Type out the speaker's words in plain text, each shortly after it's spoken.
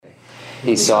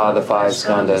He saw the five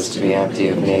skandhas to be empty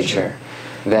of nature.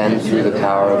 Then, through the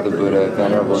power of the Buddha,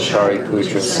 Venerable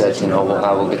Shariputra said to noble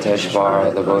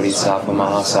Avalokiteshvara, the Bodhisattva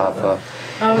Mahasattva,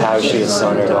 how should a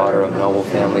son or daughter of noble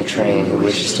family train who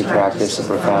wishes to practice a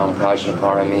profound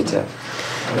prajnaparamita?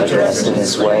 Addressed in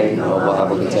this way, noble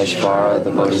Avalokiteshvara,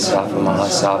 the Bodhisattva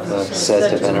Mahasattva,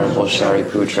 said to Venerable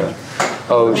Shariputra,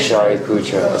 O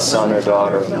Shariputra, a son or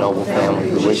daughter of a noble family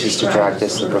who wishes to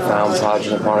practice the profound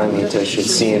prajnaparamita should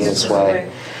see in this way.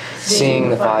 Seeing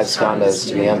the five skandhas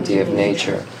to be empty of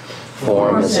nature.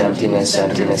 Form is emptiness,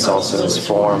 emptiness also is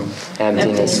form.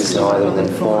 Emptiness is no other than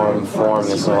form, form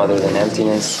is no other than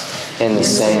emptiness. In the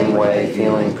same way,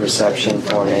 feeling, perception,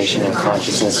 formation, and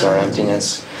consciousness are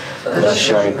emptiness. Thus,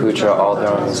 Shariputra, all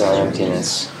dharmas are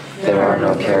emptiness. There are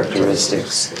no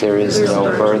characteristics. There is no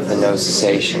birth and no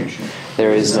cessation.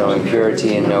 There is no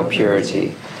impurity and no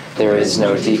purity. There is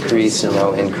no decrease and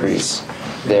no increase.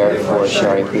 Therefore,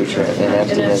 Shariputra, in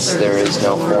emptiness there is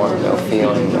no form, no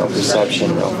feeling, no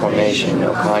perception, no formation,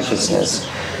 no consciousness,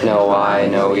 no eye,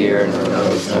 no ear, no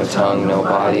nose, no tongue, no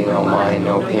body, no mind,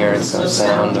 no appearance, no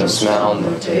sound, no smell,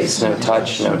 no taste, no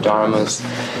touch, no dharmas,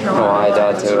 no I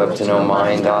dhatu up to no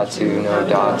mind dhatu, no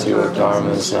dhatu of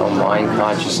dharmas, no mind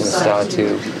consciousness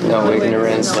dhatu, no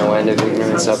ignorance, no end of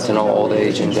ignorance up to no old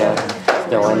age and death,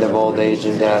 no end of old age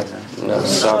and death. No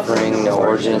suffering, no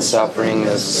origin of suffering,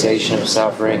 no cessation of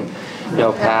suffering,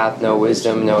 no path, no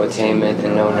wisdom, no attainment,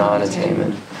 and no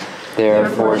non-attainment.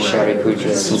 Therefore,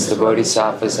 Shariputra, since the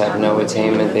Bodhisattvas have no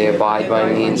attainment, they abide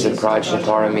by means of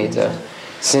prajnaparamita.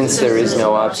 Since there is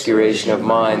no obscuration of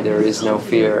mind, there is no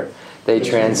fear. They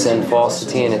transcend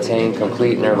falsity and attain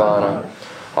complete nirvana.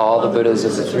 All the Buddhas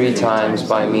of the three times,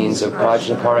 by means of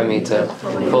prajnaparamita,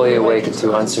 fully awaken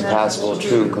to unsurpassable,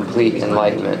 true, complete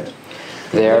enlightenment.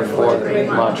 Therefore, great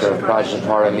mantra of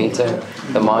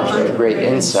prajnaparamita, the mantra of great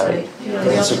insight,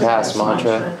 the unsurpassed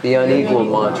mantra, the unequaled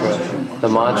mantra, the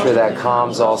mantra that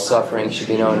calms all suffering should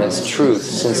be known as truth,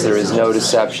 since there is no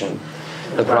deception.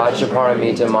 The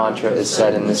prajnaparamita mantra is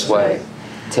said in this way.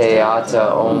 Te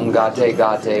ata om gate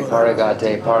gate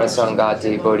paragate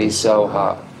parasangate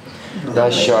bodhisoha.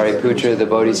 Thus Shariputra, the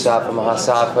Bodhisattva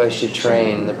Mahasattva, should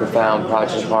train the profound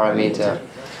prajnaparamita.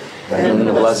 And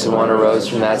the Blessed One arose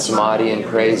from that samadhi and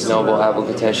praised noble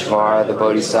Avalokiteshvara, the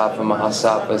Bodhisattva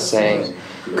Mahasattva, saying,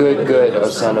 Good, good, O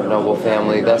son of noble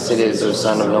family, thus it is, O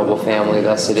son of noble family,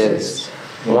 thus it is.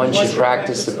 One should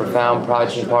practice the profound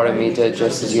prajnaparamita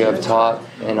just as you have taught,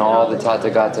 and all the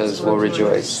Tathagatas will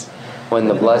rejoice. When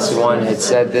the Blessed One had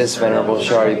said this, Venerable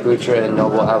Shariputra and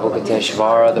noble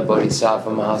Avalokiteshvara, the Bodhisattva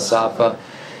Mahasattva,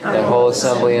 that whole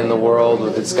assembly in the world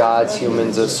with its gods,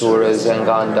 humans, asuras, and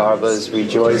Gandharvas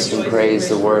rejoiced and praised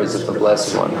the words of the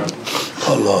Blessed One.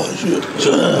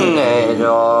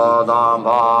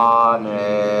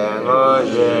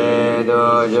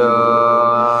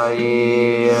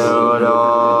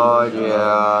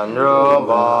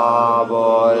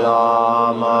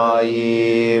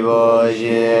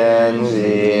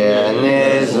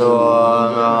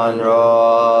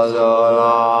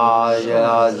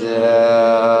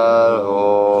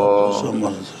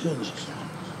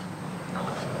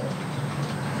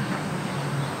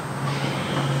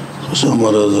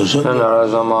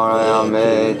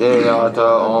 Narasamarayame Deyata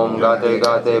Om Gate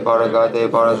Gate Paragate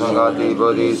Parasangati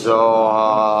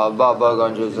Bodhisoha Baba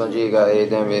Ganju Sanjiga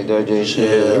Eden Vidoji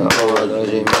Shir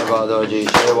Avadoji Mevadoji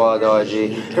Shivadoji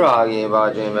Ragi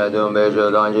Baji Medum Bejo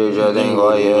Danji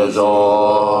Shedingo Yezo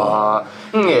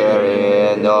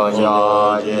Giri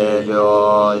Doja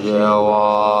Jibyo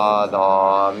Jewada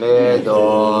Mido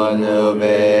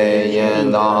Nube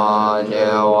Yendan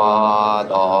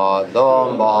Jewada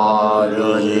Domba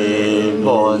Juji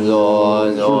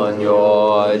Ponzo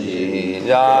Zonyoji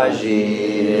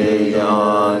Jashi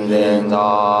Yan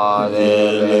Denta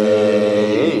Deveyo.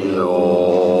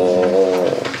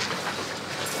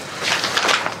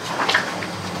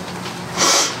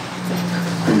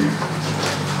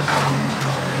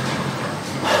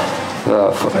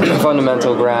 The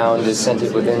fundamental ground is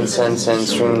scented with incense and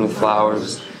strewn with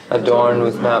flowers, adorned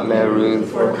with Mount Meru,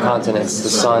 continents, the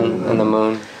sun and the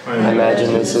moon. I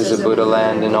imagine this is a Buddha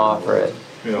land and offer it.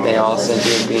 May all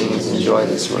sentient beings enjoy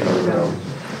this room.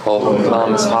 Hold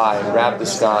palms high, wrap the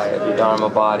sky of your Dharma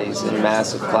bodies in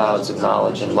massive clouds of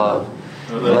knowledge and love.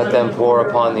 Let them pour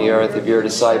upon the earth of your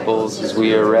disciples as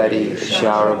we are ready, a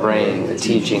shower of rain, the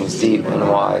teachings deep and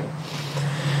wide.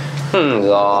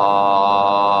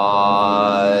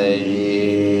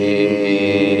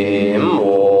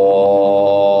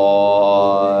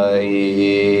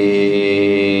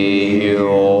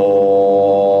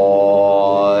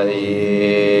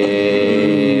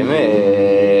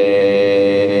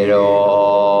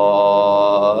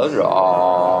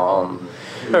 Ram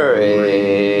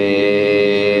Re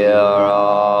Ra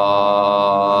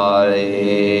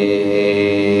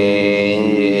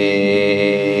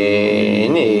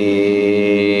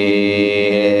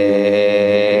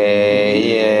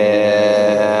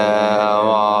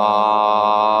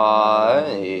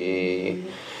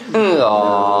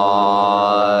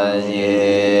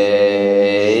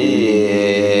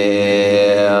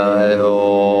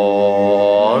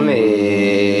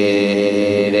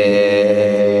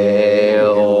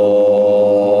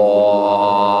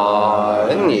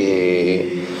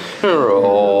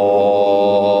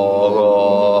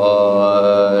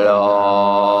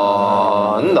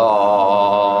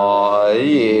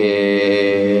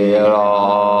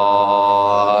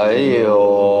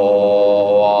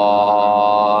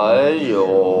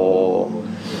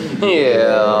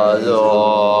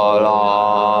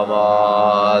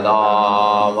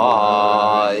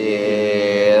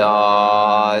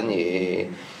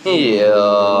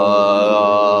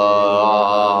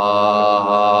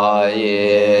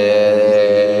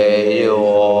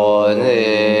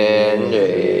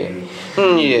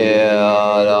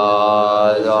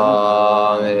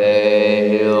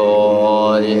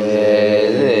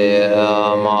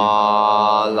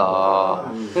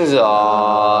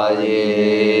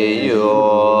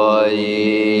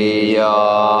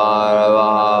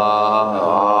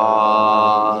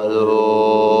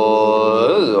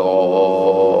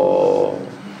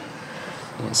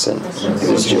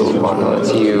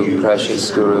To you,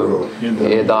 precious Guru,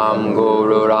 Idam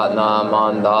Guru Ratna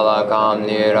Mandala Kam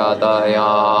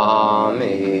Niratayami.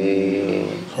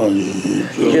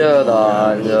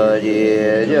 Jadan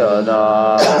Jaji Jada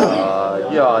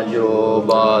Jaju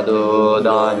Badu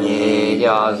Dani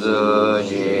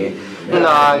Yazuji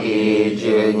Nagi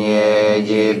Jinye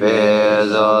Jibe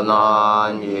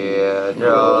Zonanje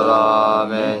Jala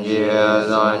Menje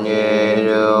Zanye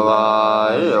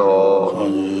Ruvayo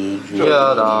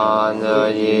Jadan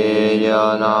Jaji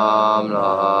Janam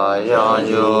La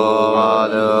Jaju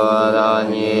Badu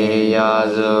Dani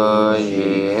Yazuji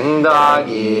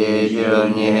Nagi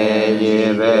Jinye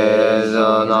Jibe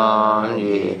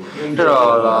Zonanje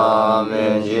Jala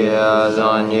Menje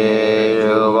Zanye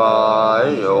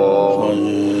Ruvayo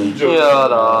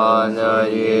Jadan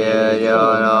Jaji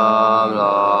Janam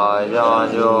La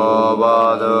Jaju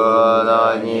Badu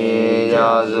Dani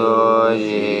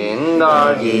Yazuji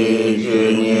Nagi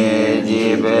Jinye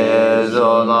Jibe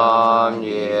Zonam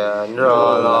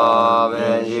Jala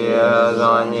Menje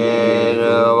Zanye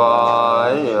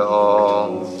Ruvayo.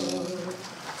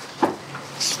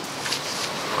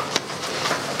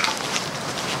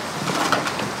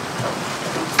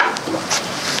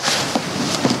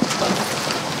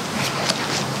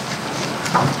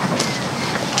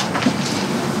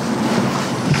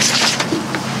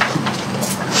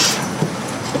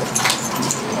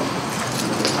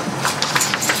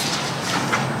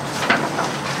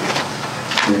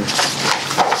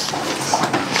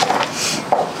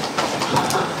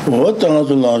 What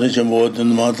another large about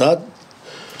in Matat?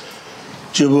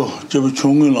 Jibu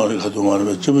Chungun or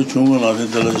Katumar, Jibu Chungun or the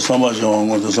Samajan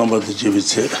or the Sambati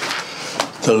Jibitse,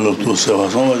 the Lotu Seva,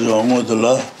 Samajan or the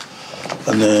La,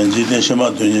 and then Jiden Shema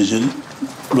Dunjin,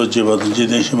 Lojiba, the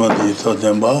Jiden Shema the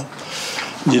Totemba,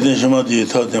 Jiden Shema the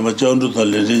Totemba, John to the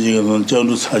Lady and John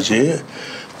to Sache,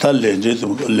 Talende,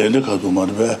 Lende Katumar,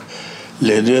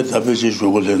 Lende, Tapichi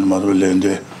Sugar and Mother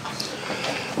Lende.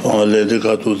 Lende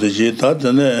Katu the Jita,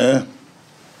 the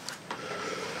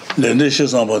Lende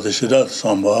Shesamba, the Shirat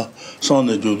Samba, Son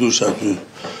de Judu Shatu,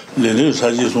 Lende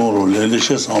Saji Sonro, Lende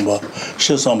Shesamba,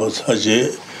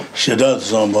 Saji, Shirat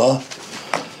Samba,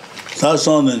 that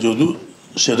son de Judu,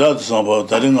 Shirat Samba,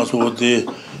 Daringa Sote,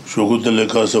 Shukutele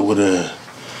Kasagure,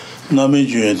 Nami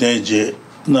Jueteje,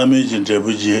 Nami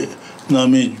Jintebuji,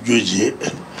 Nami Juji,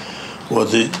 what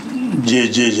the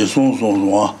JJ Son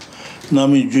Sonwa,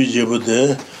 Nami Juji, but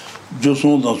there.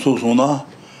 Joson dans Sosona,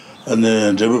 and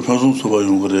then Rebel Person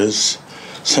Subayungres,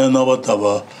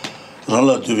 Senabataba,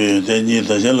 Rala to be Deni,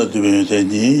 Tajela to be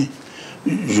Deni,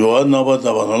 Joanna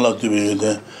Bataba, Rala to be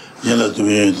Yella to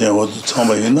be what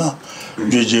Samaina,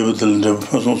 Jujibutal and Rebel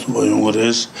Person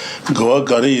Subayungres, Goa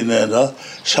Gari in Enda,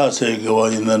 Shase Goa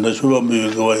in Enda,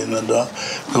 Shubambi Goa in Enda,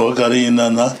 Goa Gari in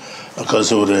Nana,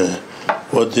 Akasure,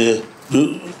 what the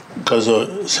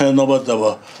Kaso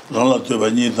Senabataba. Rala to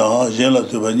Banita, Jella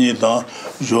to Banita,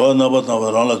 Joanna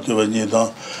Batava, Rala to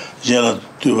Banita, Jella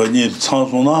to Banit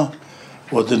Sansona,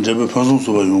 what the Rebel Person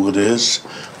Subayungres,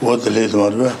 what the late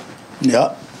mother.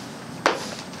 Yeah.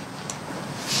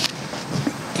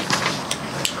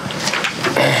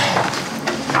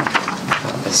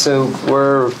 So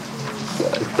we're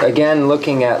again,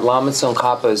 looking at Lama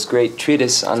Tsongkhapa's great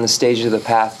treatise on the stage of the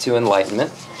path to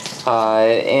enlightenment.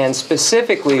 And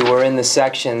specifically, we're in the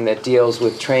section that deals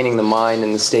with training the mind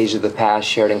in the stage of the path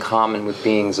shared in common with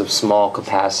beings of small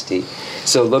capacity.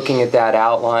 So looking at that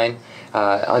outline,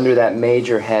 under that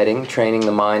major heading, training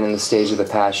the mind in the stage of the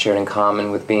path shared in common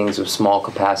with beings of small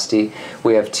capacity,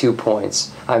 we have 3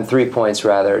 points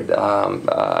rather.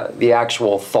 The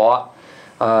actual thought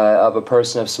of a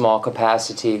person of small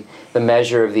capacity, the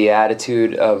measure of the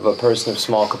attitude of a person of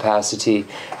small capacity,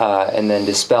 and then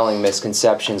dispelling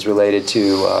misconceptions related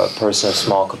to a person of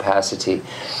small capacity.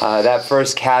 That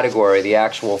first category, the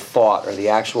actual thought, or the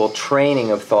actual training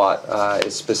of thought,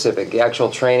 is specific. The actual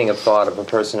training of thought of a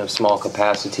person of small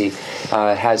capacity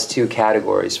has 2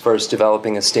 categories. First,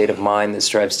 developing a state of mind that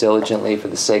strives diligently for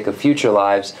the sake of future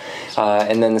lives,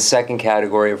 and then the second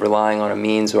category of relying on a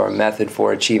means or a method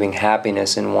for achieving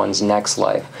happiness in one's next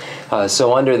life.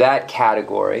 So under that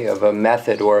category of a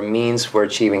method or a means for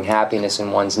achieving happiness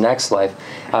in one's next life,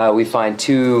 we find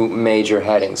 2 major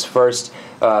headings. First,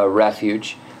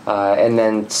 refuge, and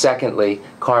then secondly,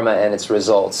 karma and its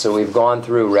results. So we've gone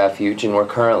through refuge, and we're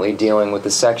currently dealing with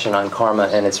the section on karma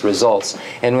and its results.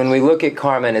 And when we look at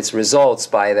karma and its results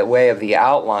by the way of the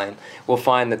outline, we'll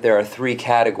find that there are 3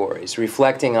 categories: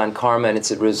 reflecting on karma and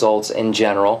its results in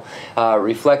general,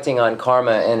 reflecting on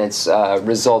karma and its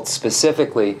results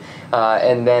specifically,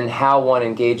 and then how one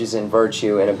engages in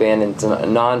virtue and abandons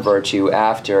non-virtue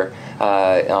after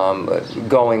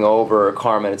going over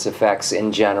karma and its effects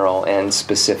in general and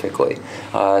specifically.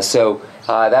 So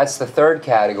that's the third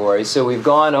category. So we've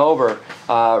gone over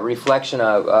reflection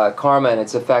of karma and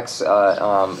its effects,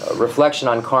 reflection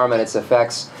on karma and its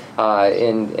effects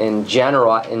in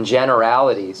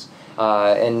generalities,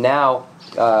 and now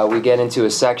we get into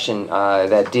a section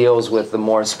that deals with the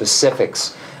more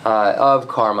specifics of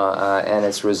karma and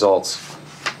its results.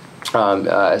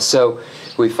 So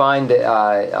we find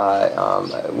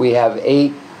that we have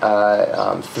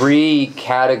 3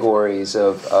 categories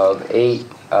of 8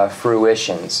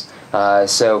 fruitions.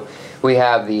 So we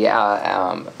have the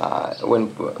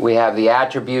we have the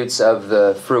attributes of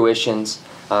the fruitions,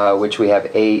 which we have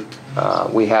 8.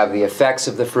 We have the effects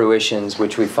of the fruitions,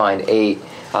 which we find 8.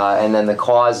 And then the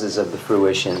causes of the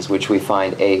fruitions, which we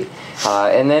find 8.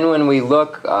 And then when we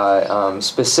look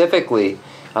specifically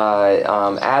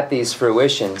at these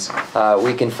fruitions,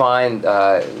 we can find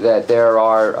that there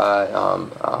are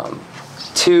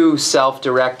 2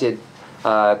 self-directed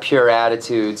pure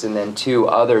attitudes, and then 2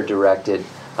 other directed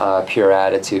pure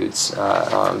attitudes.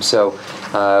 So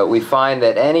we find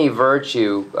that any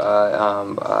virtue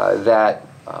that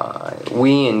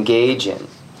we engage in,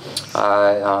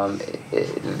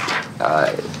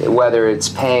 whether it's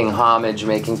paying homage,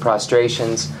 making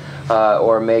prostrations,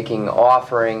 or making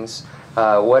offerings,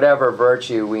 whatever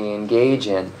virtue we engage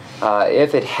in,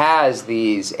 if it has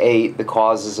these 8, the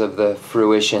causes of the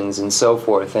fruitions and so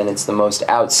forth, then it's the most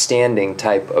outstanding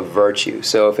type of virtue.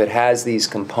 So if it has these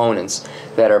components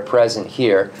that are present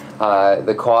here,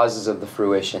 the causes of the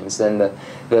fruitions, then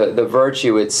the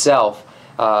virtue itself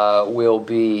will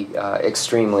be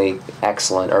extremely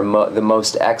excellent, or the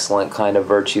most excellent kind of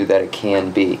virtue that it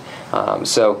can be.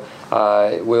 So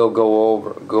we'll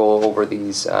go over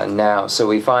these now. So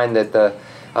we find that the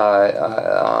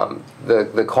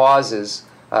causes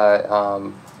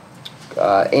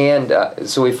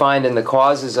so we find in the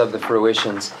causes of the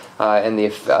fruitions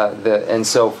and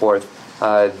so forth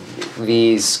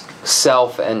these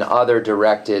self and other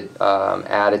directed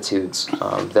attitudes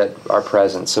that are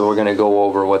present. So we're going to go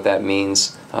over what that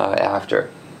means after.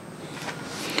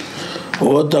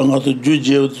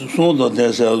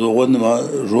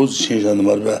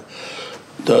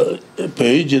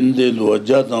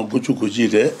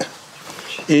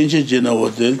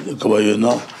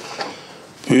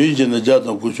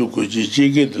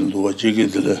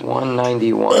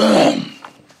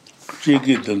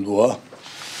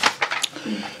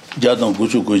 Jadam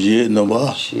Guchu Guji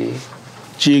Nova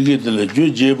Chigi de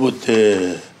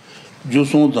Jujebute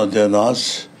Jusun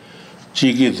Danas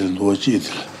Chigi de Luachit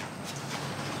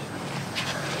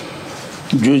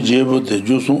Jujebute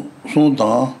Jusun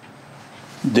Sundan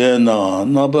Dena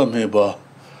Naba Meba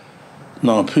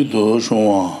Na Pito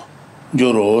Shua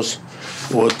Joros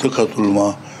or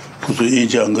Tekatulma Kutu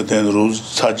Ijang Den Rose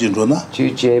Sajinrona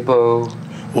Jujebo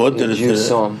what there is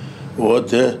what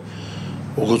there.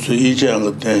 Okay,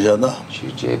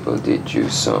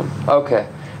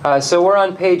 so we're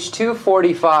on page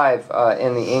 245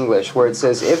 in the English, where it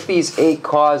says, if these 8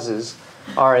 causes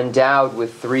are endowed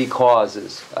with 3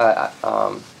 causes,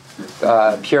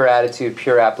 pure attitude,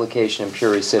 pure application, and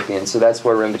pure recipient. So that's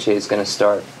where Rinpoche is going to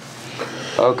start.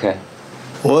 Okay.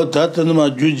 O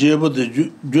Tatanama Jujebu, the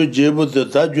Jujebu, the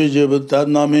Tajujebu,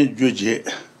 Tanami Juje,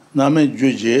 Name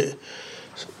Juje,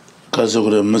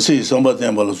 Kasura, Masi, Samba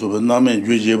Temple, Name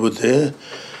Jujebu,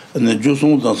 and the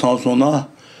Jusun, the Sansona,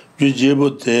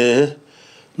 Jujebu,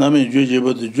 Name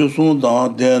Jujebu, the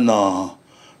Jusun, Dena,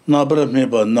 Nabra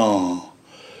Meba Na,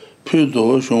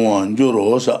 Puto, Shuan,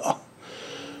 Jurosa,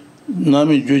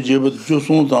 Name Jujebu,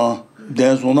 Jusun,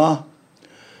 Densona,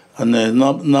 and then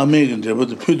Name Jebut,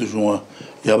 the Puto.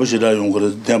 Yabashida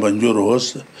Yungre,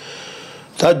 Dambanjuros.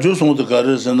 That Juson the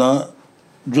Garisana,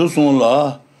 Juson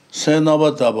la,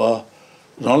 Senabataba,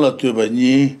 Rala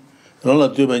Tubani,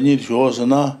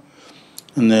 Shosana,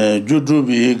 and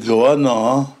Jujubi,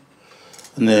 Gawana,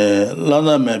 and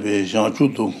Lana Maybe, Jean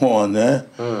Chutu Hone,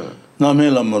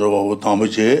 Namela Moro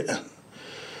Tambuche,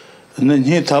 and then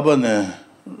he tabane,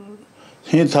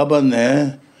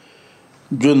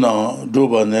 Juna,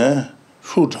 Dubane,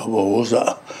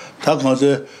 Shutabosa.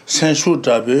 Takanse Senshu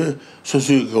Tabi,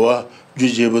 Susugawa,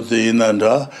 Jujibut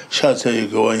Inanda,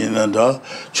 Shataygawa Inanda,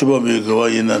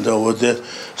 Chubabigawa Inanda, what the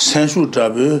Senshu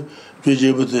Tabi,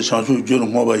 Jujibut Shanshu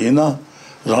Jurumova Ina,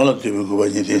 relative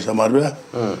Guaniti Samarbe,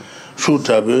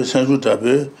 Shutabi, Senshu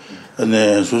Tabi, and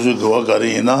then Susugawa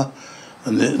Garina,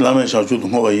 and the Lame Shanshu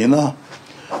Movaina,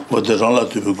 what the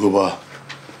relative Guba,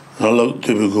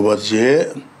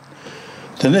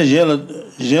 then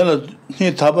Jella. He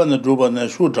taban the Druban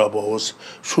shoot up was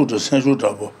shoot a sensu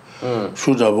double.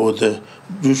 Shoot about the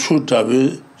shoot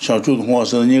tabi, Shantu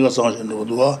was a nigger sergeant of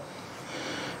Dua.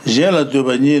 Jella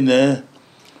Dubanine,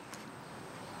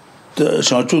 the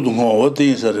Shantu, what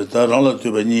things are the Rala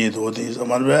Dubanine, what things are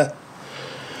Marbe.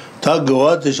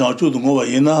 Tagawa, the Shantu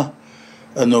Movaina,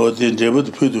 and what the Jebut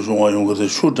Putushon with the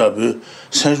shoot up,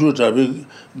 sensu tabi,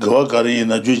 Gawakari,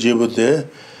 Jujibute,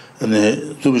 and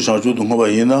the Tubi Shantu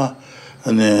Movaina.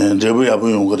 And then Debu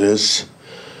Yungres.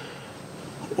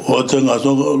 What I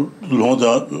saw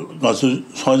Londa,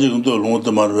 Sanjing to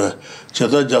Londa Marve,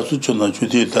 Cheta Jasuchuna,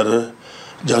 Chuti Terra,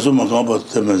 Jasumaka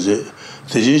Temese,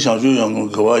 Tejin Shanju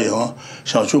Yang Gawaya,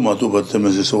 Shanshu Matu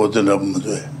Temese, what the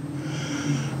Nabmade.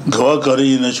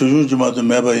 Gawakari in a Shujuma to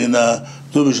Meba in a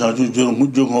Dubi Shanju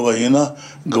Jumova,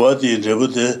 Gawati in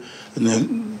Jebute,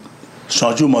 and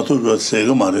Shanju Matu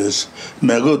Segamares,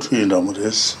 Mego Tree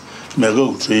Namares.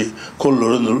 Mego tree,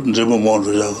 color and Jemo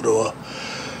Mondragua.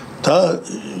 Ta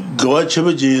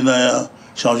Gawachibajina,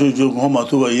 Shanshu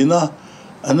Homatuaina,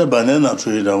 and the banana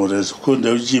tree nowadays. Couldn't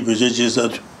have GPJs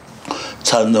that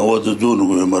Tana what to do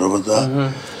with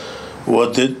Maravata.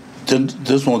 What did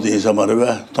this one is a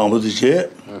Marava, Tom of the chair?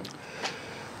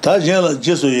 Tajela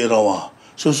Jesuirawa,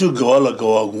 so should Gawala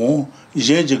Gawagon,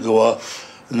 Jegawa,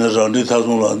 and the Randi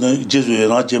Tazula,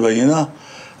 Jesuira Jebaina,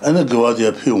 and the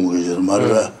Gawadia Pum with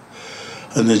Marava.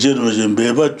 And the generation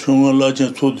Beba Chung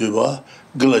Lajin Tudiva,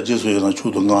 Gilajis and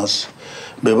Chudangas.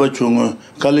 Beba Chung,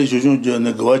 Kali Jujun, and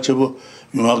the Gawachebo,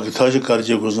 Yumagitashi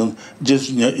Karjagosan, just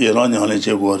Iran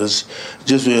Yanaje waters,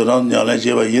 just Iran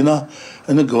Yanajeva Yina,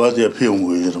 and the Gawadia Pium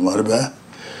with Marba.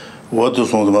 What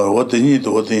is on the matter? What they need,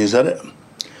 what they said?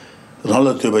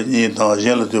 Relative by need, now,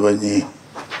 relative by need.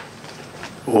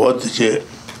 What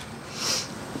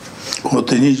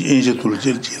they need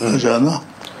in Jana.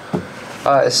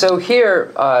 So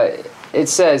here it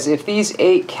says if these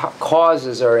 8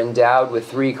 causes are endowed with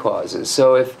 3 causes.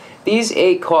 So if these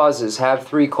 8 causes have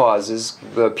 3 causes,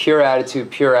 the pure attitude,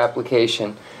 pure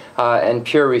application, and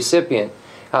pure recipient,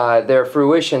 their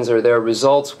fruitions or their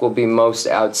results will be most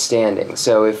outstanding.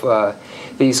 So if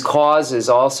these causes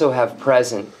also have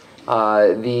present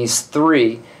these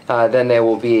 3, then they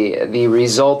will be, the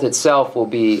result itself will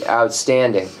be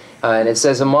outstanding. And it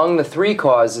says among the 3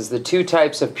 causes, the 2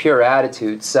 types of pure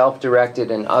attitude, self-directed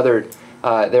and other,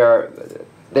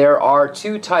 there are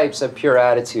 2 types of pure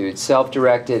attitude,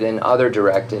 self-directed and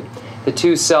other-directed. The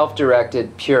 2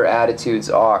 self-directed pure attitudes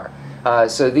are.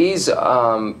 So these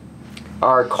are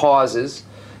causes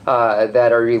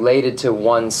that are related to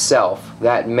oneself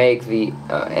that make the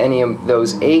any of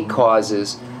those 8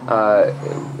 causes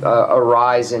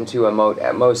arise into a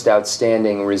most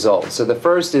outstanding result. So the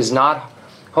first is not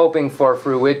hoping for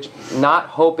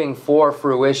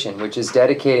fruition, which is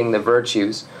dedicating the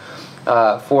virtues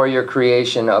for your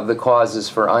creation of the causes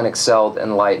for unexcelled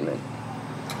enlightenment.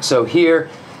 So here,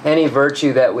 any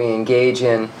virtue that we engage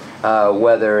in,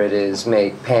 whether it is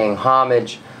paying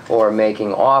homage or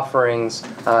making offerings,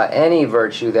 any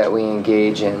virtue that we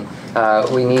engage in,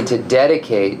 we need to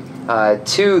dedicate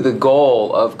to the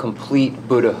goal of complete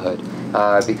Buddhahood,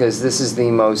 because this is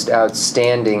the most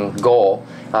outstanding goal.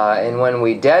 And when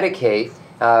we dedicate,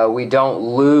 we don't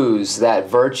lose that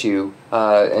virtue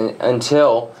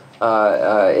until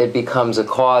it becomes a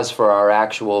cause for our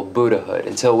actual Buddhahood,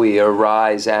 until we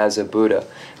arise as a Buddha.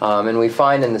 And we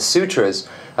find in the sutras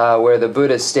where the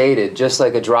Buddha stated, just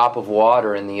like a drop of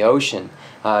water in the ocean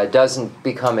doesn't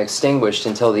become extinguished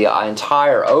until the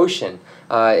entire ocean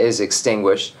is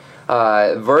extinguished,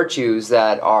 virtues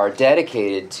that are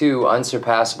dedicated to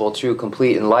unsurpassable true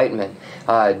complete enlightenment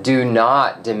do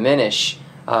not diminish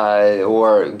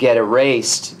or get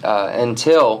erased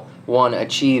until one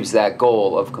achieves that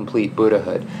goal of complete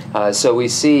Buddhahood. So we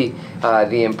see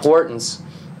the importance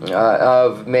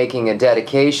of making a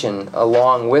dedication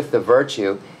along with the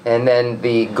virtue, and then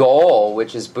the goal,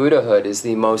 which is Buddhahood, is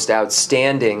the most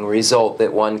outstanding result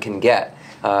that one can get,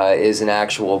 is an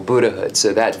actual Buddhahood.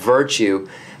 So that virtue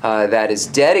that is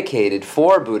dedicated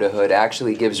for Buddhahood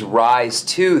actually gives rise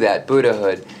to that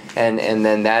Buddhahood, and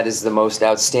then that is the most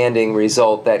outstanding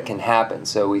result that can happen.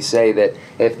 So we say that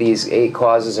if these 8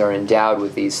 causes are endowed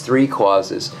with these 3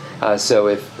 causes, so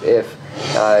if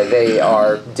they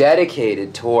are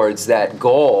dedicated towards that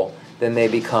goal, then they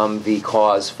become the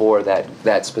cause for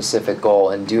that specific goal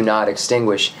and do not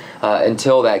extinguish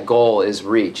until that goal is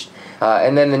reached.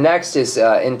 And then the next is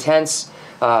intense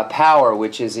power,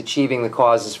 which is achieving the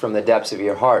causes from the depths of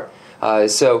your heart.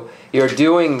 So you're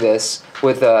doing this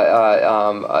with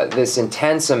this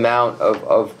intense amount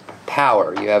of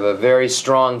power. You have a very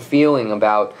strong feeling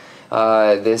about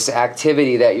this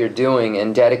activity that you're doing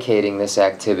and dedicating this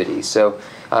activity. So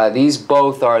these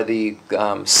both are the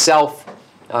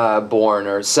self-born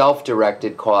or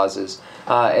self-directed causes.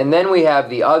 And then we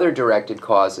have the other directed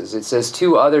causes. It says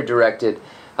 2 other directed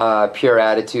pure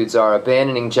attitudes are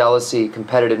abandoning jealousy,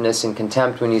 competitiveness, and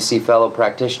contempt when you see fellow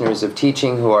practitioners of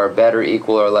teaching who are better,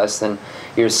 equal, or less than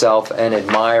yourself, and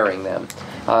admiring them.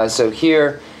 So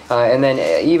here, and then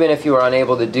even if you are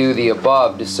unable to do the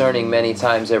above, discerning many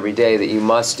times every day that you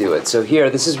must do it. So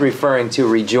here, this is referring to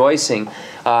rejoicing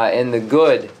in the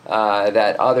good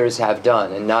that others have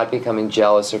done and not becoming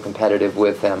jealous or competitive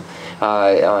with them,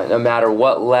 no matter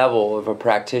what level of a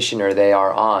practitioner they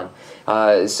are on.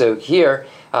 So here,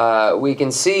 we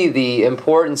can see the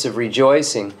importance of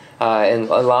rejoicing, and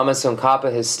Lama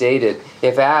Tsongkhapa has stated,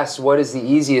 if asked what is the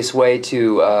easiest way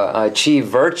to achieve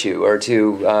virtue or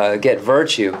to get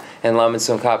virtue, and Lama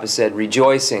Tsongkhapa said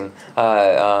rejoicing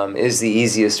is the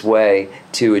easiest way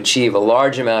to achieve a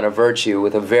large amount of virtue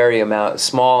with a very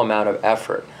small amount of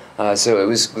effort. So it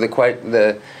was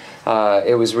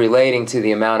it was relating to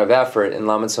the amount of effort, and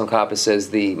Lama Tsongkhapa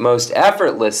says the most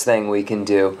effortless thing we can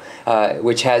do,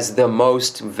 which has the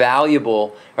most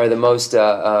valuable or the most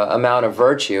amount of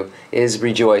virtue, is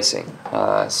rejoicing.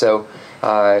 So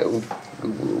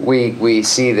we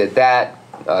see that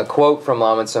quote from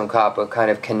Lama Tsongkhapa kind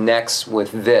of connects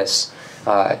with this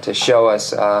to show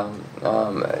us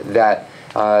that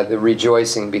the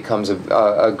rejoicing becomes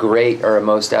a great or a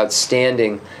most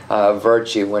outstanding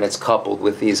virtue when it's coupled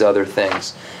with these other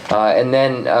things. And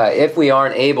then if we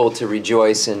aren't able to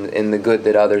rejoice in the good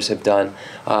that others have done,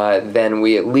 then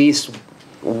we at least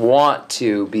want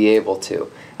to be able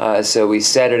to. So we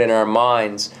set it in our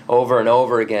minds over and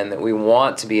over again that we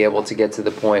want to be able to get to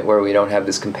the point where we don't have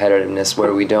this competitiveness,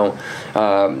 where we don't,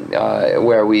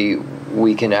 where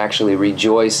we can actually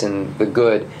rejoice in the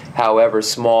good, however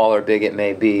small or big it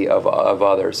may be, of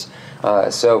others.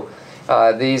 So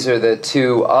these are the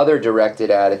 2 other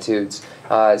directed attitudes.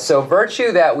 So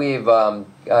virtue that we've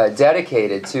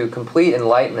dedicated to complete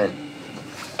enlightenment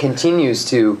continues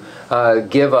to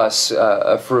give us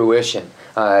a fruition.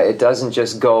 It doesn't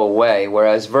just go away,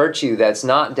 whereas virtue that's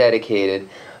not dedicated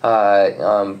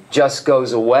just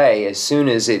goes away as soon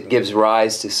as it gives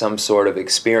rise to some sort of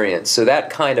experience. So that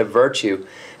kind of virtue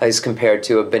is compared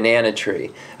to a banana tree.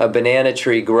 A banana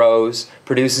tree grows,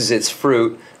 produces its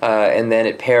fruit, and then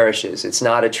it perishes. It's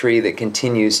not a tree that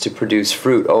continues to produce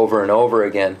fruit over and over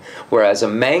again, whereas a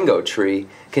mango tree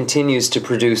continues to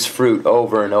produce fruit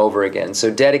over and over again.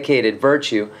 So dedicated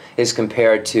virtue is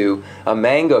compared to a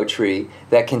mango tree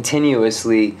that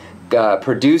continuously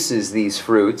produces these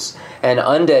fruits, and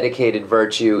undedicated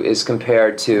virtue is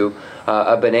compared to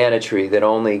a banana tree that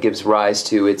only gives rise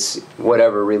to its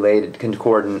whatever related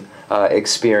concordant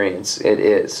experience it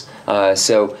is.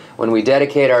 So when we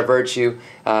dedicate our virtue,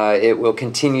 it will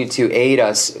continue to aid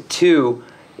us to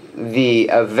the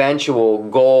eventual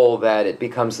goal that it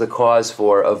becomes the cause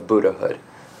for of Buddhahood.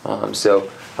 So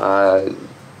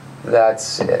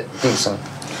that's it.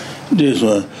 Lobsang. This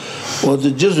one, what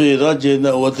the Jesuit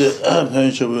agenda, what the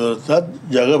pension that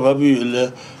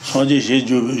Jagababi Sanji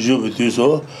Jubitu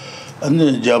so, and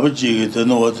then Jabaji, then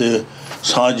what the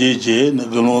Sanji,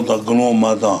 Nagano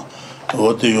Mata,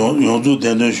 what the Yonzu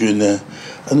Denishune,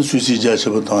 and Susi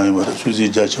Jachab time, Susi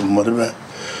Jachab Marva.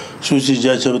 Sushi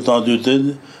Jachabatan do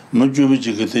the Mujubic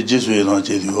Jesuit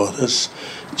Diores,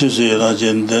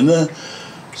 Jesuit Dena,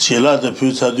 Chela the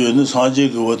Puta do the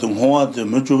Sanjik, what Hoa the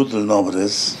Mujubital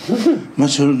Novres,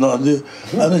 Machur Nadi,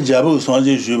 and the Jabu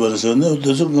Sanji Shuberson,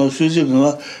 the Sukan Suji,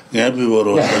 Gabi or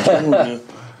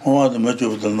Hoa the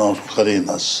Mujubital Nov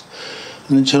Karinas.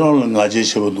 And Cheron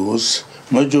Najishabus,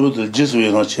 Mujubital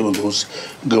Jesuit Nachibus,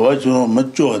 Gavajo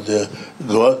Majo the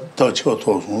God touch of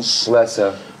Torsions.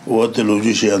 Lesser. So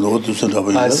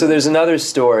there's another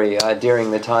story during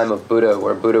the time of Buddha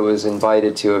where Buddha was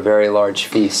invited to a very large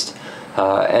feast.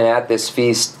 And at this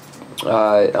feast, this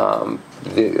king,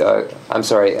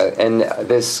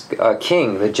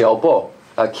 the Jelpo,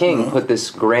 king put this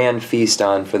grand feast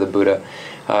on for the Buddha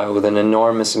with an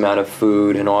enormous amount of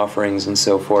food and offerings and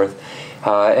so forth.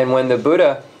 And when the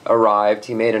Buddha arrived,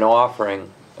 he made an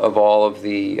offering of all of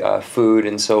the food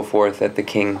and so forth that the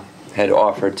king had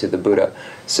offered to the Buddha.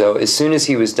 So as soon as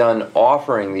he was done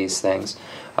offering these things,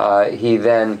 he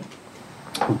then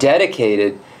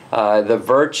dedicated the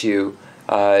virtue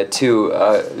to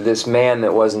this man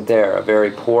that wasn't there, a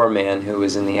very poor man who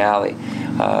was in the alley.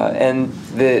 And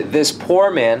this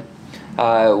poor man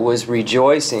was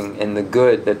rejoicing in the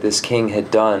good that this king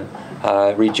had done,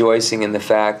 rejoicing in the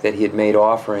fact that he had made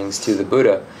offerings to the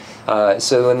Buddha.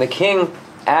 So when the king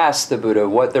asked the Buddha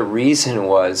what the reason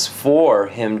was for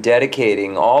him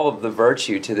dedicating all of the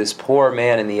virtue to this poor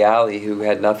man in the alley who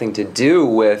had nothing to do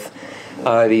with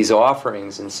these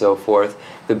offerings and so forth,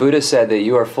 the Buddha said that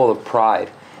you are full of pride,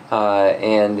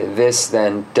 and this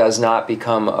then does not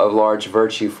become a large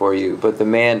virtue for you. But the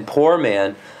poor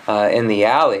man in the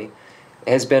alley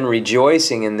has been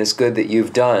rejoicing in this good that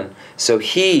you've done. So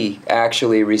he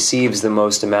actually receives the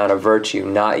most amount of virtue,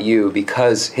 not you,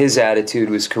 because his attitude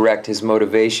was correct, his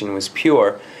motivation was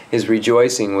pure, his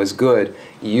rejoicing was good.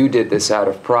 You did this out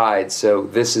of pride, so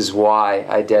this is why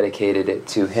I dedicated it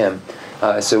to him.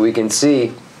 So we can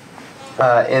see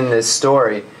in this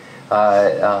story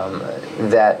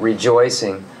that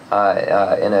rejoicing in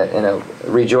a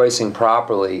rejoicing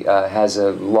properly has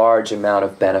a large amount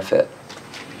of benefit.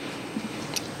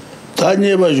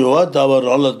 Tanyeba Joa Taba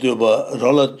Rola de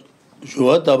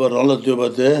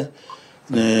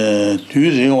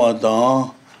Turing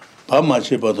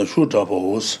Pamachipa the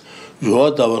Shootabos,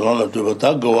 Joa Taba Rola de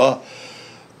Goa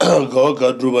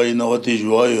Goka Druba in what is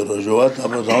Joa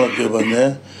Taba Rola de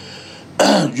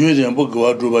Julian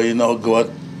Bogoa Druba in our Goat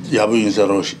Yabu in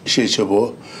Zaro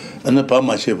Shechabo, and the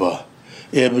Pamachipa.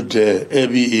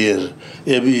 Every year,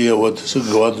 what is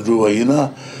Goat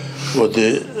Drubaina? What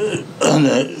the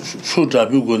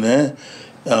Shutabugune,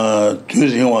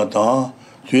 Turing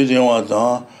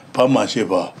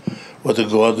Pamasheba, what the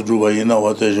God Drubaina,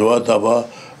 what the Joataba,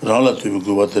 Rala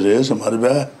what the rest,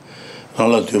 Marba,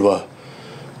 Rala Tuba.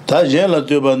 Tajela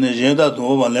Tuba Nijenda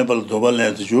Tuma Level Tuba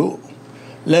Land Jew,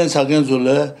 Lens against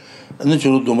Zule, and the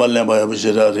Churu Tuma Lamba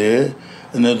Bishare,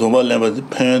 and the Tuma Lamba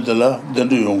Pendela,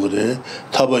 Dendu Yungre,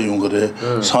 Taba Yungre,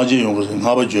 Sanji Yungre,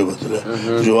 Naba Jubatre,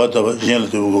 Joataba, Jen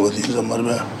to go with his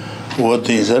Marba. What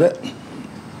is it?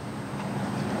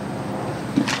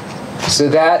 So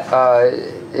that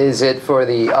is it for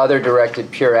the other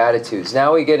directed pure attitudes.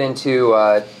 Now we get into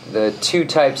the two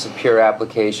types of pure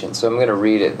application. So I'm going to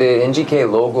read it. The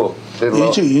NGK logo.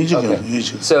 Okay.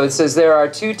 So it says there are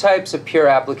two types of pure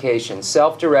application,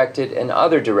 self-directed and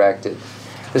other-directed.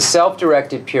 The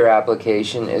self-directed pure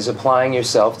application is applying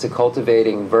yourself to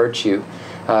cultivating virtue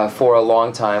for a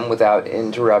long time without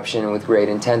interruption and with great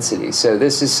intensity. So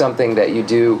this is something that you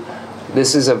do,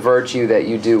 this is a virtue that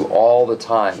you do all the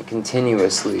time,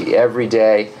 continuously, every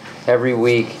day, every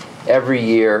week, every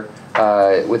year,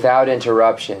 without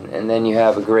interruption, and then you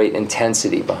have a great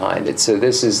intensity behind it. So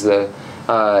this is the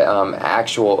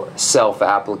actual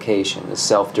self-application, the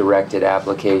self-directed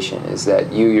application, is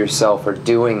that you yourself are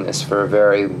doing this for a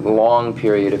very long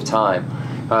period of time.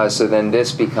 So then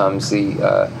this becomes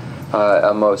the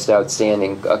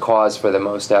a cause for the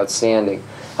most outstanding.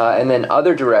 And then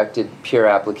other directed pure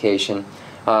application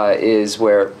is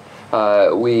where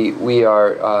we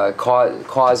are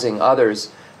causing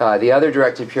others. The other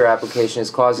directed pure application is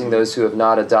causing those who have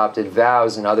not adopted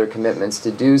vows and other commitments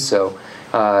to do so,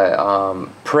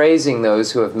 praising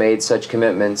those who have made such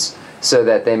commitments so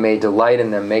that they may delight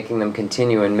in them, making them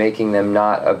continue and making them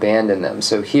not abandon them.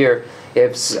 So here,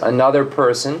 if another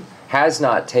person has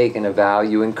not taken a vow,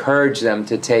 you encourage them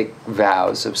to take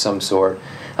vows of some sort.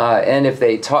 And if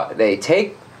they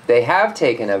have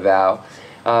taken a vow,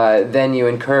 then you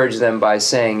encourage them by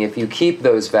saying, if you keep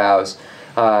those vows,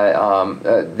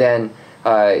 then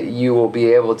you will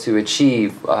be able to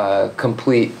achieve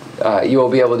complete you will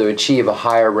be able to achieve a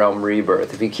higher realm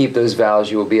rebirth. If you keep those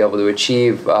vows, you will be able to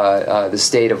achieve the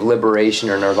state of liberation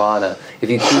or nirvana. If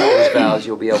you keep those vows,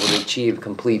 you'll be able to achieve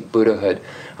complete Buddhahood.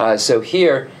 So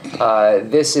here,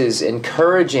 this is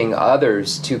encouraging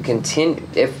others to continue,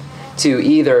 to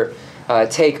either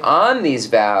take on these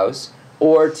vows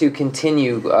or to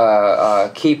continue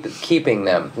keeping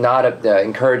them, not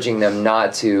encouraging them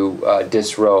not to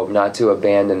disrobe, not to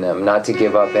abandon them, not to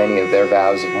give up any of their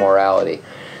vows of morality.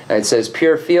 And it says,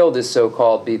 pure field is so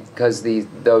called because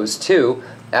those two,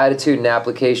 attitude and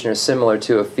application, are similar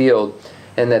to a field,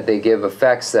 in that they give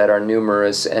effects that are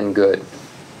numerous and good.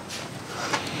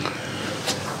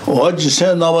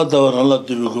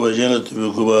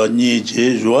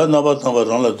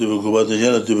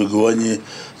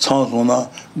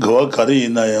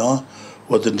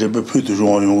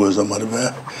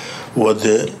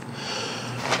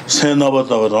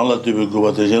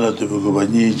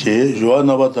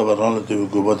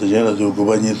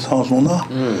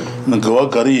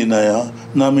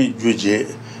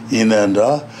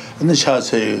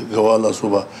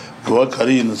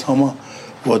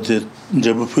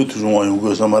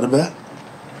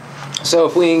 So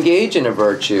if we engage in a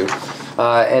virtue,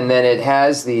 and then it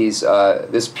has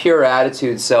this pure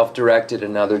attitude, self-directed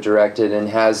and other-directed, and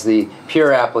has the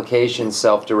pure application,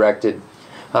 self-directed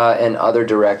and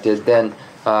other-directed, then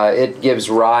it gives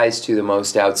rise to the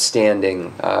most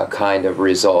outstanding kind of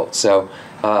result. So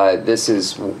this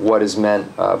is what is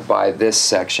meant by this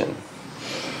section.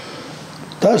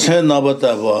 That's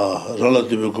Nabatava,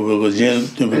 relative Kubajan,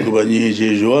 Tibukubani,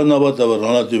 Joa Nabatava,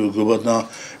 relative Kubata,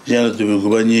 Janative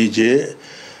Kubani,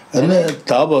 and then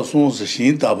Taba Sons,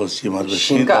 Shin Taba Sima,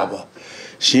 Shin Taba.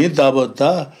 Shin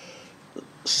Tabata,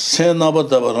 Sen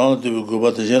Nabatava, relative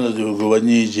Kubata, Janative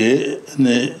Kubani, and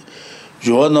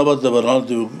Joa Nabatava,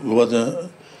 relative Kubata,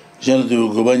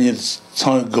 Janative Kubani,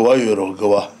 San Gawayro,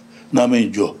 Gawa, Nami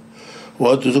Jo.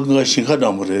 What to look like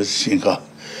Shinkadamres, Shinka.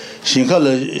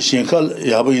 Shinkal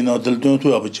Yabayina del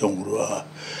Duntu Abachangua,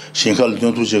 Shinkal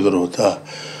Duntu Jagrota,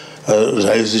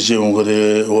 Rise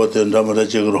Jungre, what and Damara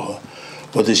Jagro,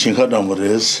 what the Shinka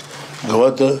numbers,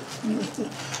 Gawata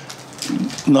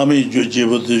Nami Juji,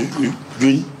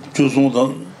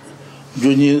 Juzun,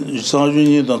 Juni, San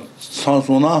Juni,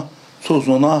 Sansona,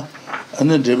 Sosona,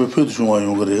 and then Jabba Putuan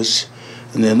Yungres,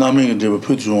 and then Nami Jabba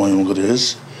Putuan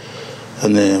Yungres,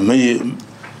 and then May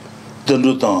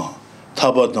Dendutan.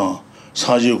 타바다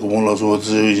사지 공부라서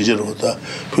이제로다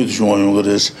표시용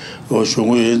용거레스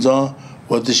쇼고연자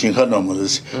어디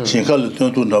신카나머레스 신카를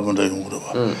뜬도 남는다 용거라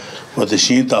어디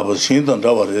신다바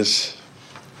신단다바레스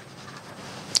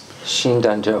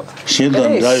신단죠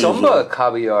신단다 somba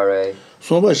kabiare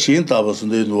somba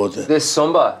신다바스인데 노데 this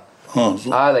somba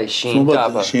ale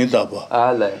신다바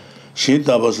ale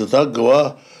신다바스다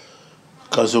그와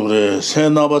가서그래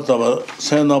세나바타바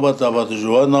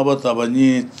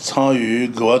조나바타바니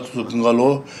참유 그와도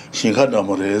근갈로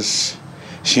신카나모레스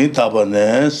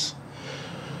신타바네스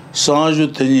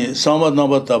산주테니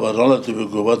사마나바타바 랄라티브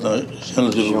그바타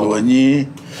샬라티브 그바니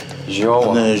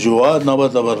조와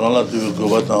나바타바 랄라티브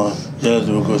그바타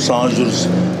샬라티브 그 산주스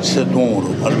세동으로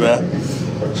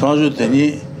말베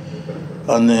산주테니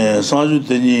안에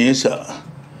산주테니 사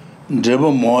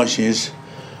제보 모아신스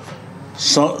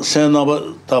Sen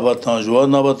Nabataba, Joa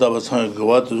Nabataba,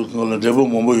 Gawat, Debo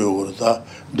Mombo Yogurta,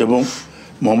 Debo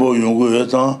Mombo Yungu,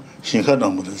 Shinka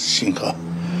numbers, Shinka.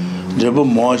 Debo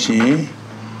Moshi,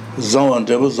 Zam and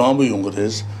Debo Zambu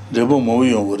Yungures, Debo Mombo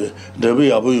Yungure, Debo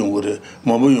Yabu Yungure,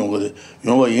 Mombo Yungure,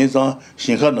 Yunga Yinza,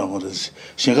 Shinka numbers,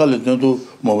 Shinka Litundu,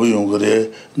 Mombo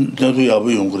Yungure, Dentu Yabu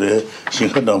Yungure,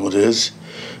 Shinka numbers,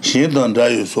 Shin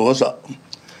Dandayu Sosa,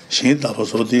 Shin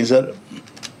Tapasotis.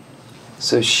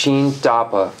 So Shin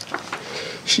Dapa.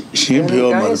 Shin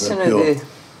Pyo.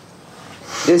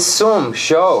 This sum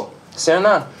show.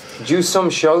 Sena. Ju sum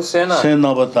show Sena. Sen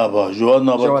Nabataba, Joa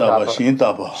Nabataba, Shin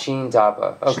Dapa. Shin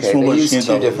Dapa. Okay, they use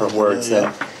two different words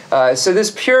then. So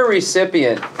this pure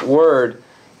recipient word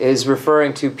is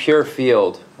referring to pure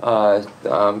field. Pure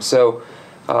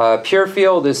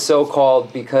field is so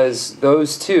called because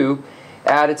those two,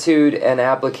 attitude and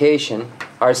application,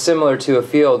 are similar to a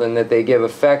field in that they give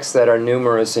effects that are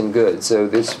numerous and good. So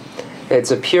it's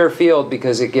a pure field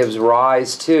because it gives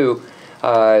rise to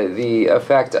the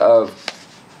effect of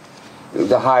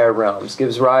the higher realms,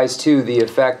 gives rise to the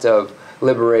effect of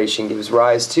liberation, gives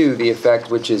rise to the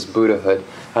effect which is Buddhahood.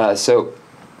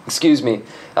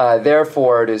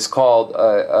 Therefore it is called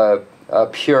a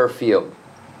pure field.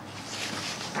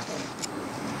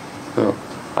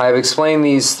 I have explained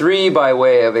these three by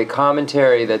way of a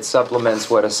commentary that supplements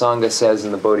what Asanga says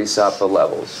in the Bodhisattva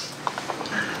levels.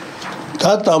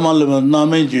 Tatamal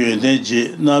Namiji,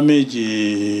 Neji,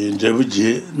 Namiji,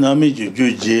 Jebuji, Namiji,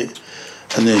 Juji,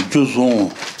 and then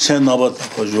Juzon,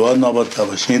 Senabata, Joanabata,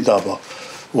 Shintaba.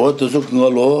 What is looking a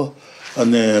law,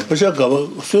 and then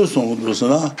Pashaka, Susan,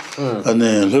 and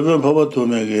then Liver Papa to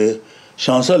make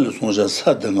Shansal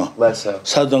Sadanga,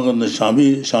 Sadanga, the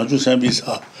Shambi, Shanju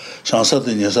Sambisa, Shansat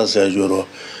in Yasa Sajuro,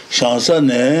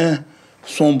 Shansane,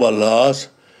 Sombalas,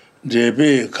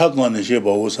 Jebe, Kakman, Sheba,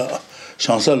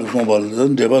 Shansal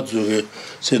Sombal, Deba to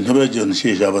Saint Norwegian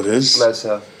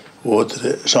Shishabares, what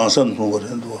Shansan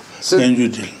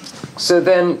So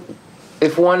then,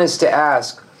 if one is to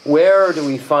ask, where do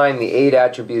we find the 8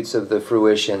 attributes of the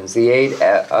fruitions, the 8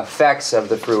 effects of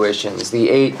the fruitions, the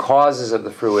 8 causes of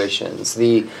the fruitions,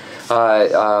 the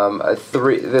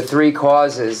 3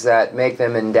 causes that make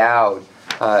them endowed,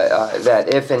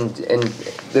 that if and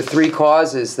the 3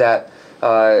 causes that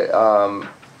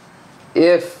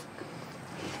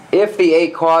if the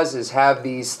 8 causes have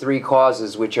these 3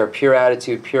 causes, which are pure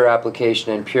attitude, pure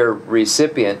application, and pure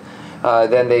recipient,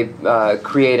 then they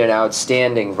create an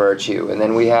outstanding virtue. And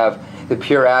then we have the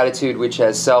pure attitude, which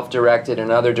has self-directed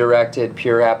and other-directed,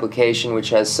 pure application, which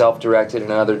has self-directed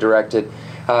and other-directed,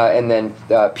 and then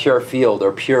pure field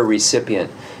or pure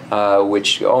recipient,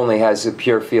 which only has a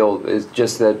pure field, is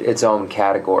just its own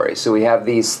category. So we have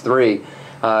these 3.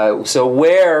 So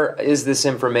where is this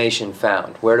information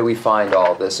found? Where do we find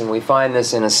all this? And we find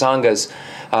this in Asanga's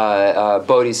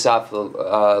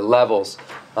bodhisattva levels,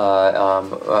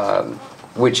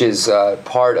 which is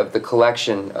part of the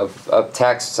collection of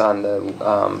texts on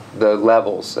the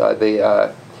levels,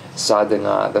 the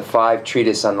sadhana, the 5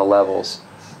 treatises on the levels,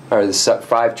 or the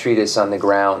 5 treatises on the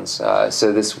grounds.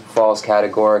 So this falls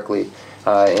categorically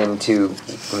into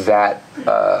that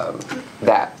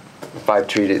 5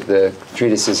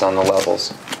 treatises on the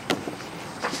levels.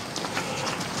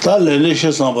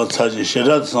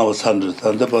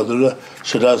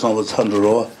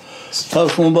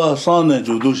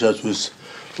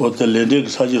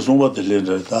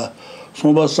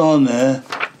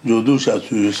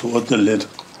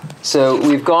 So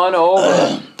we've gone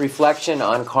over reflection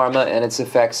on karma and its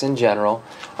effects in general,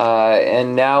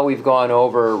 and now we've gone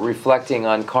over reflecting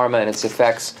on karma and its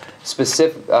effects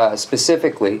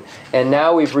specifically, and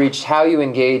now we've reached how you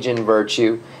engage in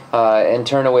virtue and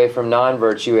turn away from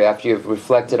non-virtue after you've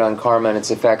reflected on karma and its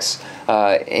effects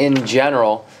in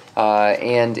general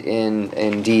and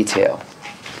in detail.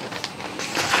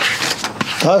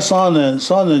 Okay,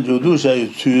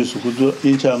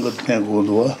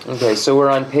 so we're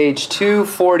on page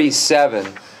 247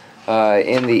 in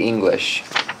the English.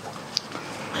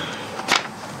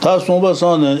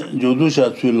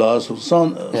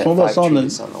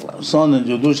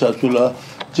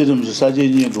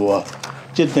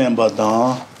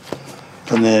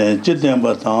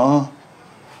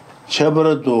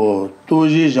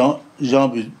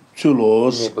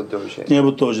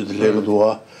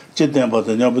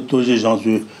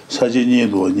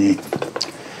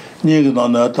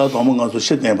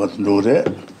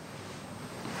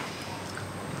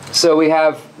 So we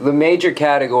have the major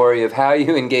category of how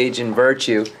you engage in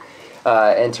virtue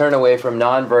and turn away from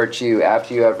non-virtue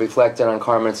after you have reflected on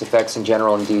karma and its effects in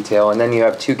general and detail. And then you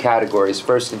have 2 categories.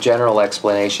 First, a general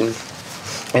explanation,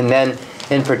 and then,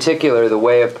 in particular, the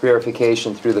way of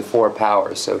purification through the 4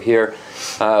 powers. So here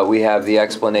we have the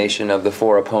explanation of the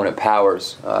 4 opponent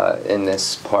powers in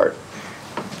this part.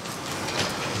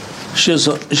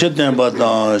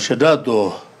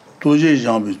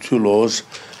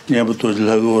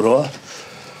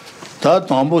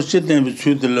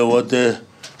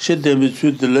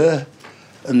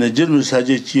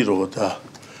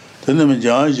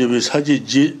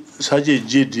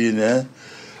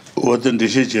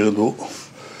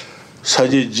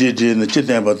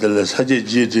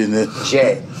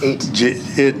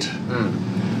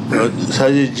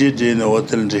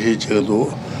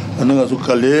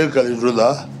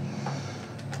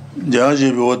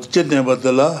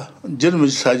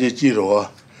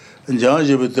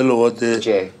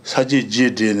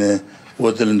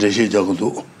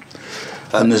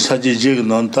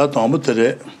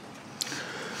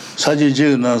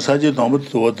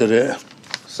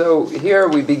 So here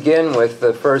we begin with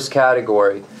the first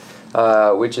category,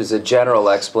 which is a general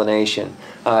explanation.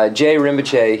 J.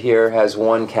 Rinpoche here has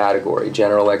 1 category,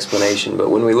 general explanation, but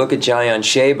when we look at Jayan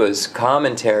Sheba's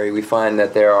commentary, we find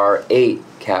that there are 8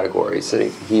 categories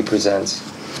that he presents.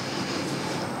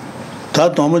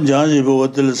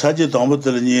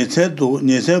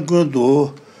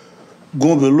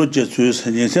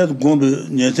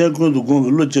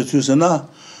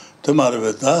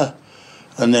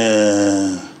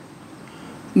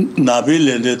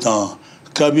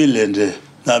 kabilende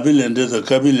nabilende the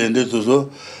kabilende to so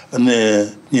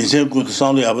ane nisen ku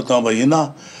sangli abata ba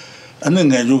ina ane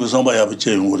ngaju ko samba ya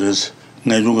bache ngures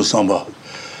ngaju ko samba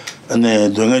ane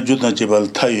donga juta jebal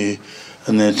thai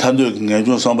ane thando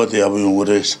ngaju samba te abu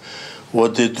ngures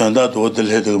wote tanda to hotel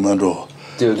hedu mando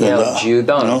tanda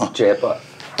judan jepa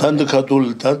tanda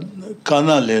katul tad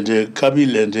kana lende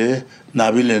kabilende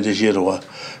nabilende shirwa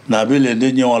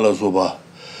nabilende nyawala soba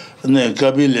ane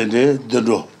kabilende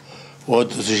dedo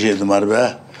what is she the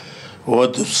marba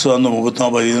what son of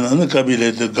Butamba in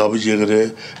Kabilete Gabujere,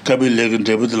 Kabileg and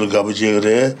Debutal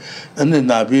Gabujere, and then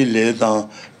Nabi Letan,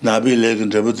 Nabi Leg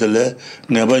and Debutale,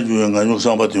 never doing a new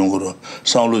Samba Tunguro,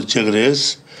 Sound of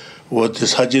Chegres, what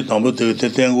is Haji Tambu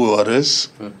Tengu Ores.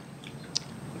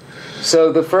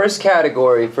 So the first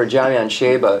category for Jamyan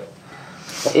Sheba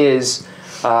is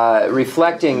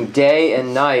reflecting day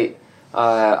and night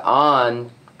on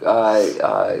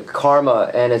karma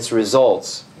and its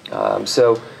results.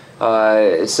 So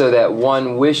that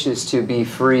one wishes to be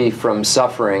free from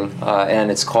suffering and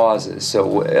its causes.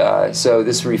 So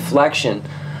this reflection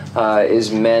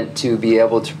is meant to be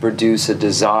able to produce a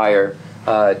desire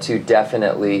to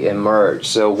definitely emerge.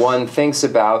 So one thinks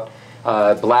about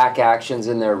black actions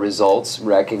and their results,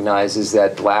 recognizes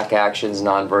that black actions,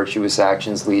 non-virtuous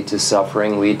actions, lead to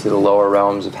suffering, lead to the lower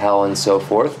realms of hell and so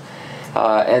forth,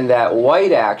 and that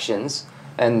white actions,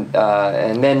 and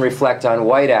then reflect on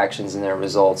white actions and their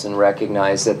results and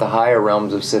recognize that the higher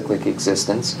realms of cyclic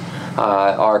existence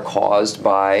are caused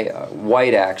by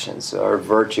white actions or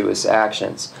virtuous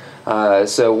actions.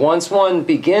 So once one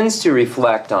begins to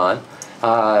reflect on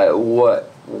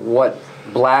what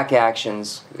black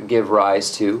actions give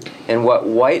rise to and what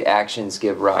white actions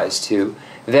give rise to,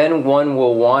 then one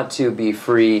will want to be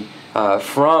free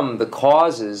from the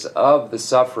causes of the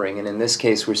suffering, and in this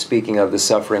case we're speaking of the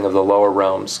suffering of the lower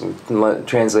realms.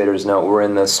 Translators note we're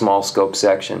in the small scope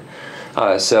section.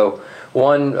 So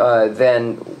one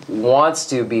then wants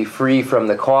to be free from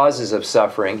the causes of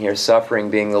suffering, here suffering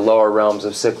being the lower realms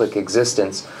of cyclic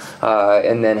existence,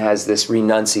 and then has this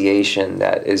renunciation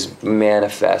that is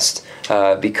manifest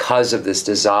because of this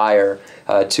desire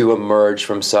to emerge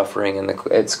from suffering and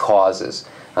its causes.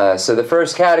 So the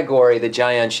first category that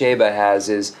Jamyan Sheba has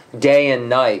is day and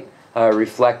night,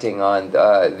 reflecting on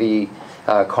the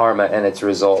karma and its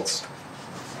results.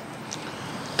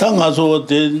 Tangaso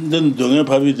then dunga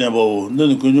pabi tembo,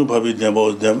 then kunju pabi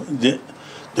tembo, dunga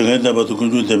tembo to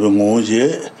kunju tembo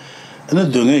moje, and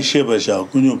then dunga sheba sha,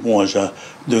 kunju ponga,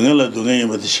 dunga la dunga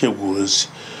yama the shebures,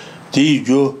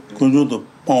 Tijo, kunju to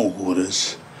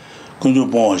pongures, kunju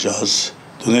ponga,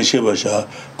 dunga sheba sha,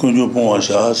 kunju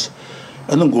ponga,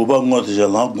 and then go back what is a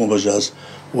long conversation,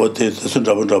 what is the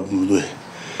Sundaban Rabu.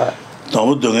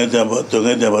 Tamu dunga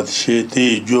tembo she,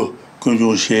 Tijo,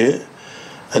 kunju she,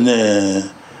 and then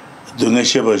dunga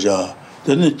sheba sha,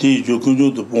 then the Tijo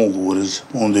kunju to pongures,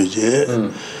 on the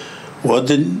J. What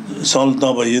then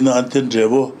Saltaba in Antin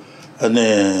Drebo and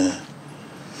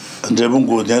Drebo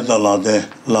go down to Lande,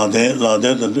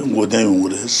 go down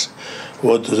with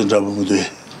what does the Drabo do?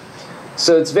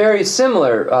 So it's very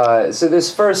similar. So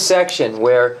this first section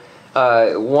where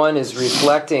one is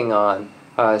reflecting on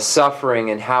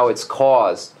suffering and how it's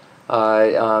caused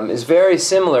is very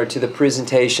similar to the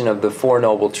presentation of the Four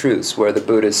Noble Truths, where the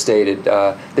Buddha stated,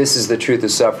 this is the truth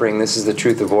of suffering, this is the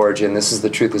truth of origin, this is the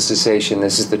truth of cessation,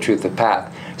 this is the truth of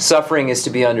path. Suffering is to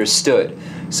be understood.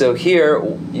 So here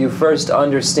you first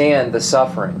understand the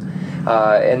suffering,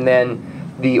 and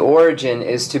then the origin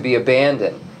is to be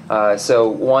abandoned. So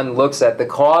one looks at the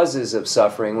causes of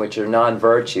suffering, which are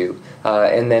non-virtue,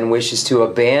 and then wishes to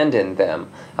abandon them,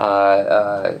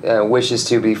 wishes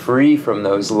to be free from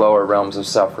those lower realms of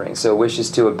suffering, so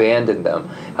wishes to abandon them.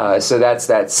 So that's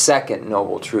that second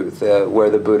noble truth, where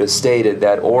the Buddha stated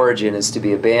that origin is to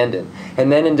be abandoned. And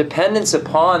then in dependence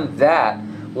upon that,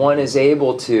 one is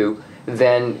able to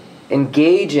then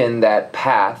engage in that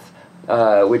path,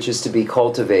 which is to be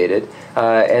cultivated,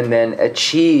 and then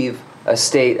achieve a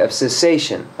state of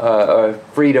cessation, or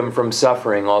freedom from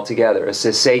suffering altogether, a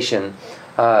cessation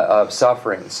of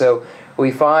suffering. So we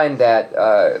find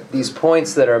that these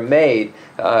points that are made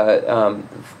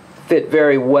fit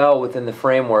very well within the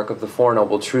framework of the Four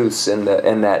Noble Truths, and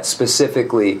that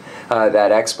specifically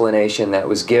that explanation that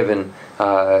was given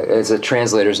as a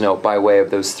translator's note by way of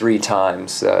those three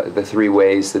times, the three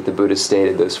ways that the Buddha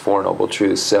stated those Four Noble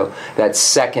Truths. So that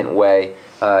second way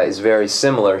is very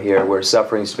similar here, where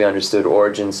suffering is to be understood,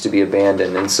 origins to be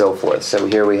abandoned, and so forth. So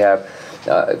here we have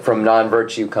from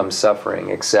non-virtue comes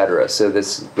suffering, etc. So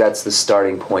that's the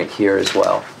starting point here as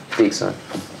well. Speak, son.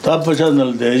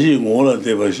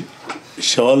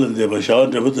 shawalan deba,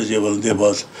 shawan deba jebal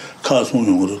deba, kasung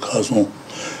yunguru, kasung.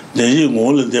 Deji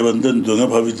ngol deba, den dunga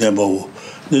pabi deba,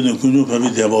 den kunju pabi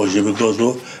deba, jebe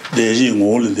koso, deji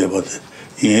ngol deba.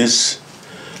 Yes,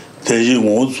 deji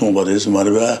ngol sumbares,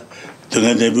 marba,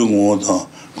 dunga debi ngol,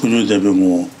 kunju debi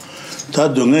ngol. Ta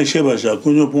dunga shebasha,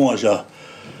 kunju pongasha,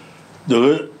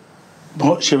 dunga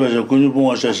shebasha, kunju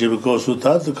pongasha, jebe koso,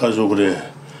 ta kasugre.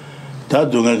 Ta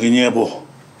dunga kinyebo,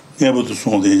 nyebo to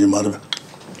sonde, marba.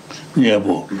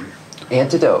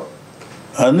 Antidote.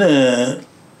 Ane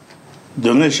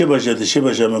dunga shebasha,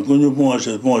 kunju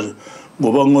pongasha,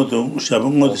 bobango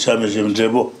shabungo shamashem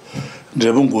drebo,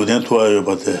 drebun guden tuayo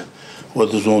bate,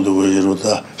 what is on the way,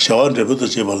 Rota, Shawan Rebuta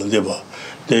Jebal and Deba,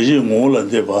 Deji Mol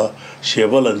and Deba,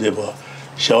 Shebal and Deba,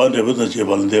 Shawan Rebuta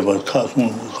Jebal and Deba,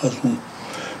 Kasun,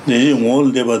 Deji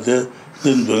Mol Deba,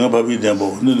 then Dunga Babi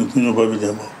Debo, then Kunju Babi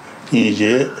Debo,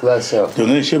 Nije,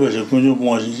 Dunga Shebasha Kunju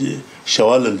Pongashi,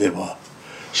 Shawal and Deba,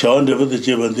 Shawan Rebuta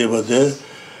Jebal and Deba,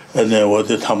 and then what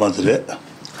the Tamadre.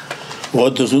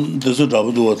 What does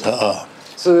Dabudu?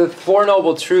 So the Four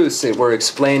Noble Truths that were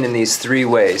explained in these three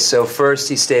ways. So first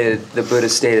the Buddha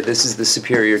stated, this is the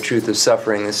superior truth of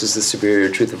suffering, this is the superior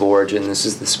truth of origin, this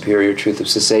is the superior truth of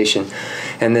cessation,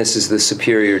 and this is the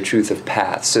superior truth of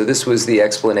path. So this was the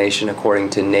explanation according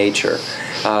to nature.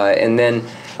 And then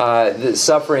the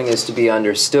suffering is to be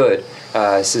understood.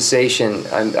 Origin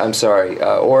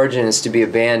is to be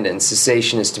abandoned,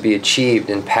 cessation is to be achieved,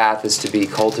 and path is to be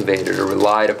cultivated or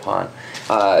relied upon.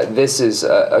 This is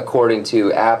according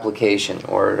to application,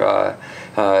 or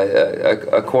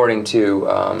according to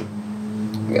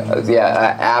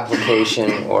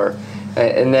application, or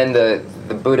and then the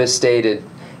Buddha stated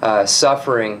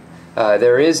suffering.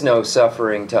 There is no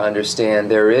suffering to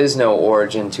understand, there is no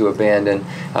origin to abandon,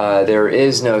 there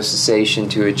is no cessation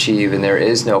to achieve, and there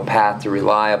is no path to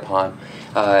rely upon.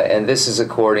 And this is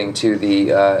according to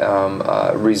the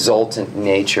resultant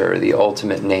nature, the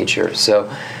ultimate nature. So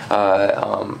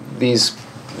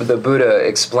the Buddha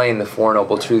explained the Four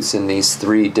Noble Truths in these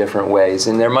three different ways.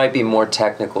 And there might be more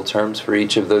technical terms for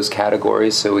each of those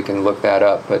categories, so we can look that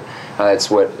up. But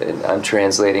it's what I'm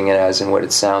translating it as and what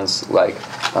it sounds like.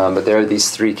 But there are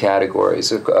these three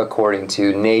categories, according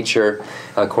to nature,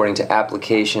 according to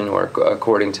application, or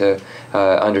according to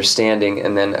understanding,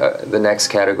 and then the next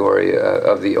category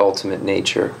of the ultimate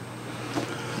nature.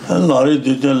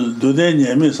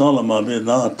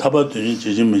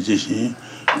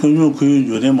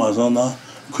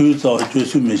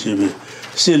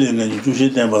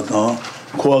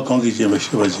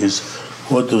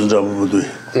 What does Rabu do?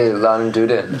 Lamrim do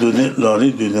that.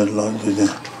 Lari do that.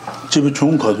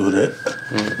 Chibchung Kadure.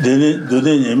 Then do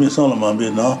they name Solomon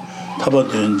now?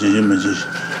 Tabatin Jimajish.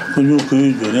 Kunju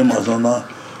Jure Mazana,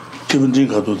 Chibin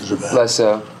Kadu. Less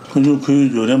so. Kunju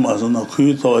Jure Mazana,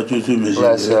 Kuita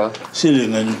Jusu,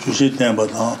 Silling and Jushi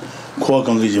Tambatan,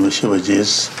 Kwakangiji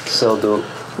Shivajis. So do.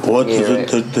 What is it?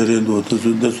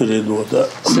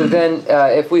 So then,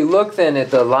 if we look then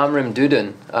at the Lamrim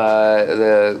Dudan,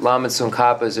 the Lama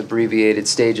Tsongkhapa's abbreviated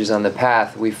stages on the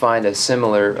path, we find a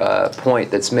similar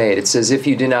point that's made. It says, if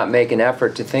you do not make an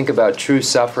effort to think about true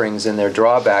sufferings and their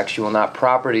drawbacks, you will not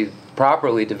properly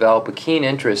develop a keen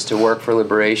interest to work for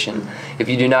liberation. If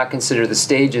you do not consider the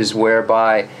stages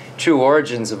whereby true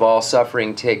origins of all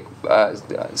suffering take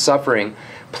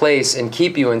place and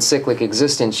keep you in cyclic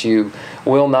existence, you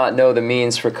will not know the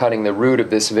means for cutting the root of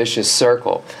this vicious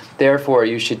circle. Therefore,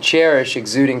 you should cherish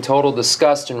exuding total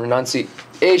disgust and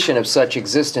renunciation of such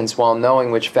existence while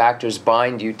knowing which factors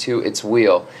bind you to its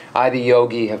wheel. I, the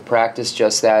yogi, have practiced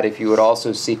just that. If you would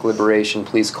also seek liberation,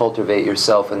 please cultivate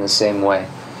yourself in the same way.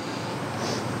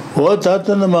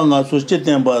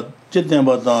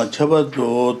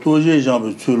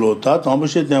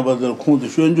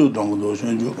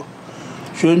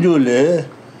 Shunjule,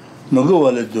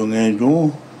 Magawale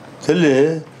Dunganju,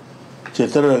 Tele,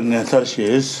 Chetara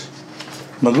Natashes,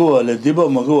 Magawale Diba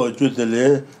Magawa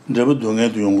Jutele, Drabu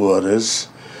Dungan Dunguares,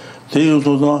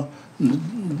 Tayusa,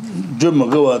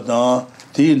 Jumagawa,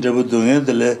 Tea Drabu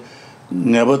Dungan,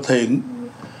 never take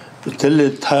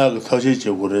Tele Tag Tashi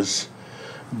Jagures,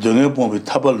 Dungapon with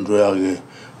Tabal Drag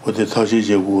with the Tashi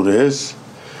Jagures,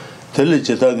 Tele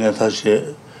Cheta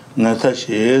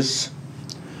Natashes.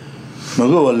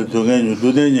 Magawale Dungan,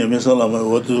 Dudania, Missalama,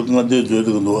 what do not do to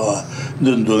do?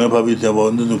 Then Dungapabi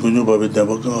Dabo, then the Kunupabi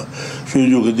Dabo,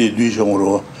 Shuju did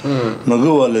Dushomoro.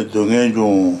 Magawale Dungan,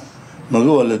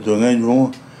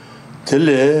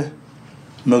 Tele,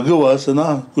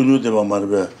 Magawasana, Kunu Deva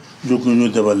Marbe, Jukunu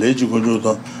Deva Leji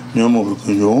Kunuta, Nomo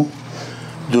Kunu,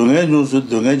 Dungan,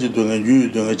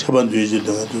 Chaban Duji,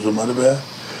 Dunga to the Marbe,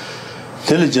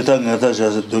 Tele Jeta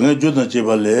Natasha, Dunga Juna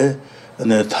Jebale.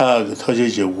 네 타가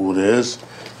터지지 우레스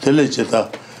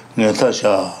들리지다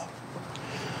네타샤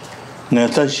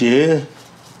네타시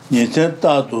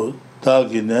네테다도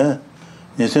다기네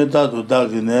네테다도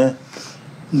다기네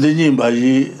니니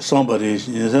바이 somebody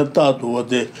네테다도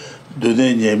어디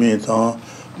도네 예미다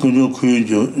군주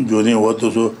구윤조 조네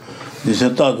와도서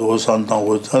네테다도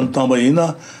산타고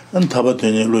산타바이나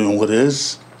안타바테니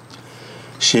로용거레스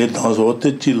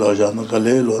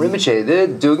Rinpoche, the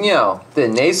Dugnao, the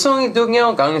Naisong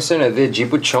Dugnao, Gangsana, the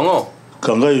Jipu Chongo.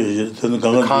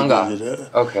 Kanga.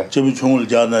 Okay.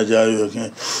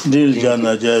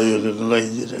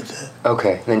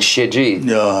 Okay, then Shiji.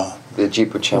 Yeah. The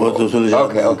Jipu Chongo.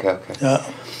 Okay. Yeah.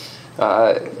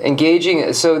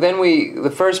 Engaging, so then the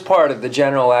first part of the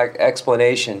general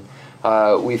explanation,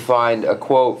 we find a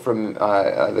quote from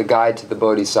the Guide to the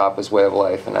Bodhisattva's Way of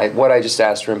Life. And what I just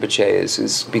asked Rinpoche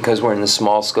is because we're in the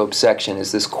small scope section,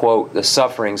 is this quote, the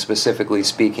suffering, specifically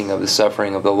speaking of the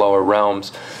suffering of the lower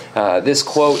realms. This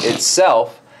quote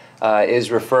itself is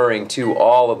referring to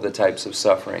all of the types of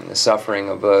suffering, the suffering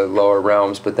of the lower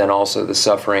realms, but then also the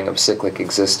suffering of cyclic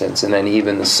existence, and then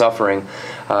even the suffering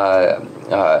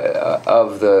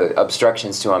of the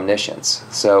obstructions to omniscience.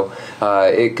 So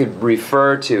it could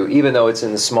refer to, even though it's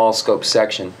in the small scope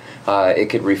section, it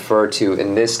could refer to,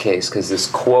 in this case, because this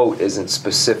quote isn't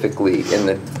specifically in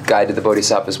the Guide to the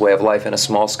Bodhisattva's Way of Life in a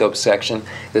small scope section,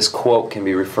 this quote can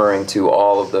be referring to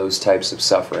all of those types of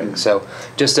suffering. So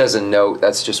just as a note,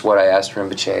 that's just what I asked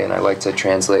Rinpoche, and I like to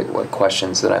translate what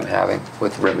questions that I'm having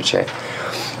with Rinpoche.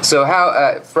 So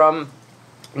how, from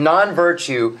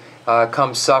non-virtue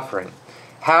comes suffering.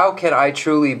 How can I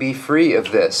truly be free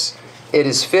of this? It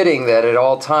is fitting that at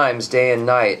all times, day and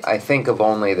night, I think of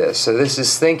only this. So this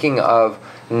is thinking of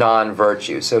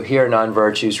non-virtue. So here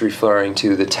non-virtue is referring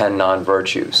to the 10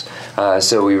 non-virtues.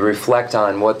 So we reflect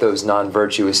on what those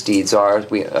non-virtuous deeds are.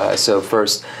 So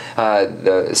first,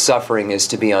 the suffering is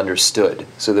to be understood.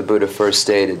 So the Buddha first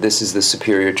stated, this is the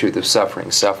superior truth of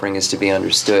suffering. Suffering is to be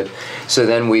understood. So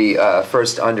then we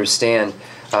first understand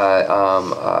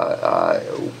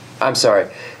I'm sorry.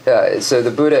 So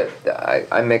the Buddha,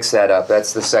 I mixed that up.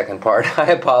 That's the second part. I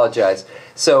apologize.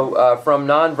 So from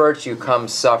non-virtue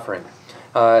comes suffering.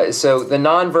 So the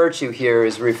non-virtue here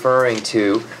is referring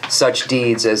to such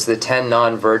deeds as the 10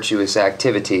 non-virtuous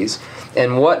activities.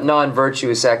 And what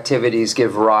non-virtuous activities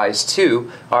give rise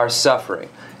to are suffering.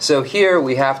 So here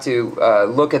we have to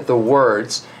look at the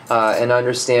words and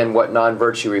understand what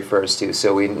non-virtue refers to.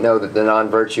 So we know that the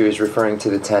non-virtue is referring to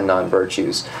the 10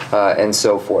 non-virtues, and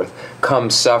so forth.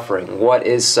 Comes suffering. What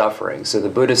is suffering? So the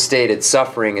Buddha stated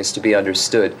suffering is to be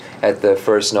understood at the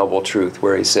First Noble Truth,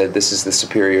 where he said this is the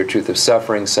superior truth of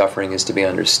suffering. Suffering is to be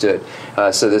understood.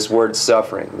 So this word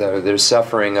suffering, there's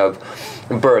suffering of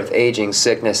birth, aging,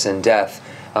 sickness, and death.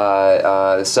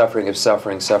 The suffering of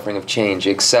change,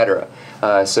 etc.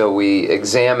 So we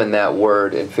examine that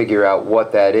word and figure out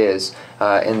what that is,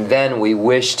 and then we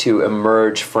wish to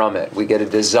emerge from it. We get a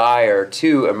desire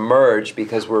to emerge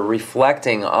because we're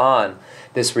reflecting on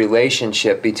this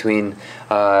relationship between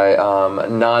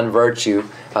non-virtue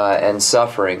and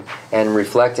suffering, and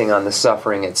reflecting on the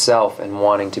suffering itself and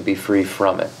wanting to be free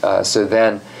from it. So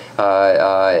then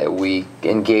we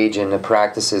engage in the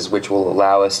practices which will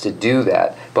allow us to do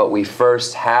that, but we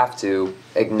first have to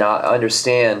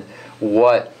understand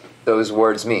what those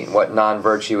words mean, what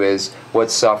non-virtue is, what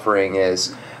suffering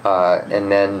is,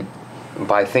 and then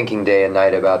by thinking day and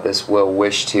night about this, we'll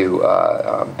wish to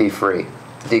be free.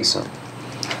 Digsun.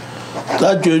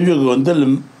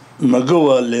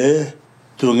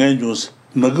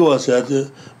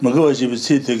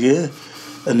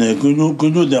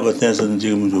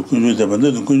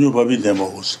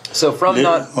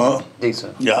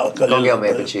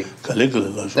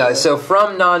 So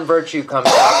from non-virtue comes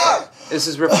suffering. This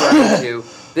is referring to,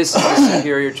 this is the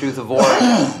superior truth of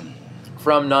origin.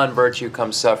 From non-virtue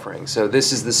comes suffering. So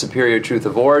this is the superior truth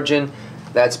of origin.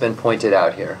 That's been pointed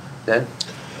out here. Then?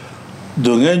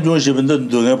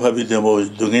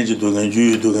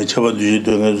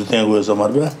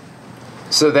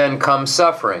 So then comes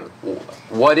suffering.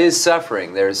 What is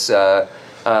suffering? There's the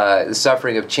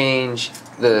suffering of change,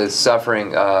 the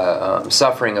suffering of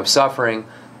suffering,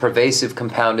 pervasive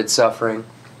compounded suffering.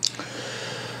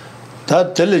 How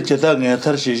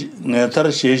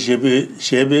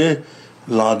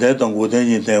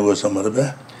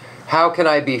can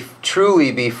I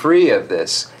truly be free of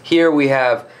this? Here we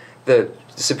have the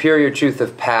superior truth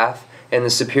of path and the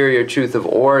superior truth of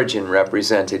origin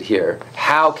represented here.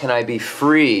 How can I be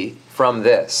free from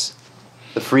this?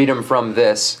 The freedom from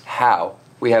this, how?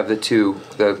 We have the two,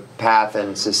 the path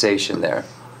and cessation there.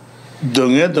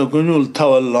 Dunga the Gunul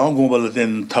Tower long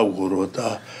gombalatin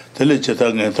Tawurota,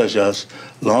 Telechetang and Tashas,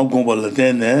 long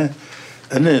gombalatene,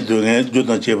 and then doing it, do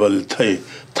not jebal tai,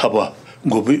 Taba,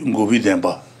 Gobi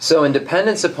Demba. So, in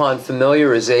dependence upon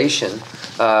familiarization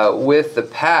with the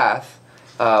path,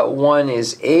 one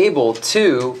is able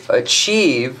to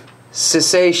achieve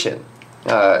cessation,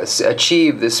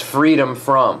 achieve this freedom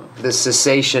from, this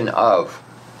cessation of,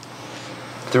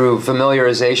 through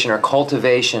familiarization or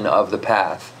cultivation of the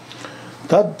path.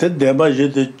 That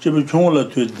Dembaje, the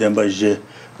Chibichola to Dembaje,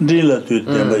 Dilla to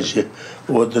Dembaje,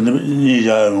 what the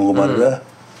Nija.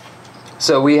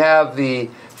 So we have the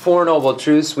Four Noble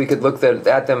Truths. We could look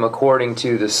at them according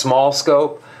to the small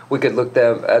scope. We could look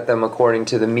at them according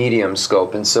to the medium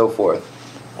scope, and so forth.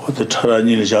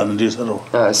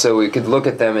 So we could look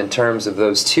at them in terms of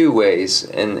those two ways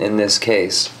in this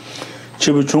case.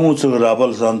 So when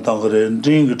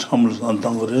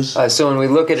we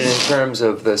look at it in terms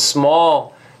of the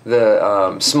small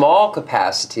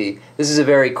capacity, this is a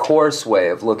very coarse way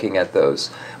of looking at those.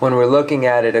 When we're looking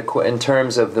at it in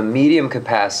terms of the medium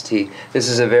capacity, this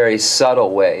is a very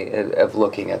subtle way of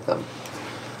looking at them.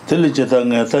 So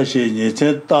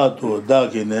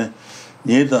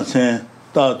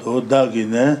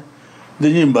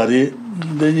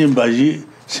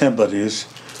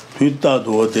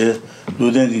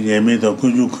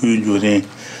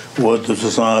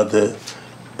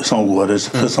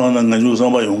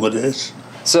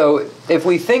if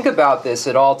we think about this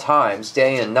at all times,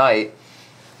 day and night,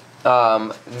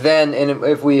 then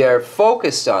if we are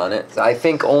focused on it, I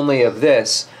think only of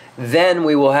this, then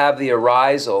we will have the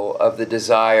arisal of the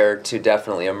desire to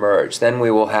definitely emerge. Then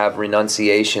we will have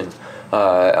renunciation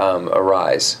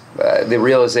arise, the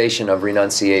realization of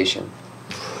renunciation.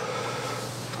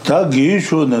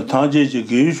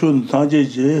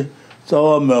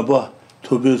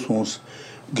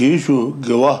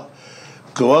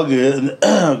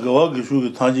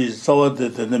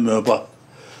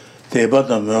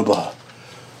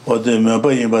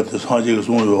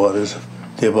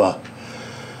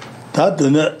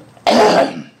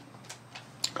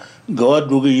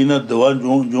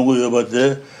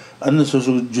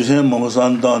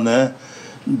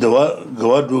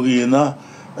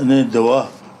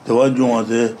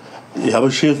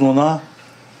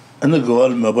 And the Goal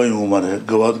Mabayumare,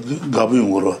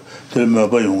 Gabungoro, Tel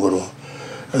Mabayungoro,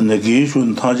 and the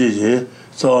Gishun Taji,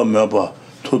 Sawa Maba,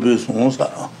 Tobi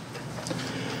Sonsa.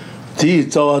 Tea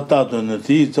Sawa Tatun,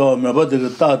 Tea Sawa Maba de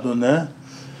Tatune,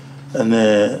 and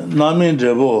Namin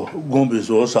Jabo, Gombi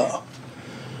Sosa.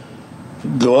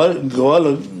 Goal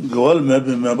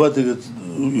Mabi Maba de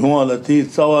Yuala Tea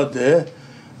Sawa de,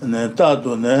 and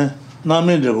Tatune,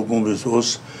 Namin Jabo Gombi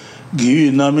Sos,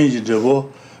 Gi Namin Jabo.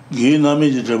 Gi nami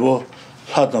ji jabo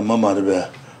lhata mamarbe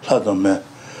lhata me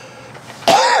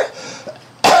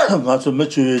ngaso me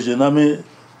chuye je nami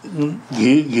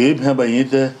gi pheba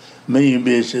yite me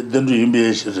yimbe she dendu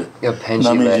yimbe she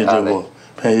nami ji jabo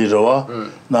phe rowa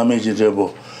nami ji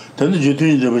jabo den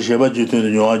jutun jabo sheba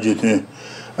jutun nyoa jutun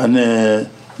ane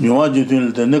nyoa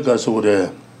jutun de ne ka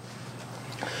sore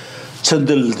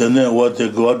chendel de ne wa de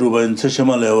gwadu ban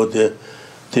cheshema le wa de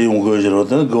te yung go jero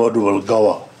de gwadu bal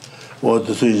gawa what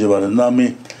the Suji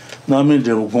Nami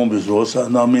Jebu Combis Rosa,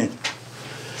 Nami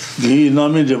Gi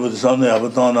Nami Jebu Sane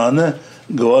Abatana,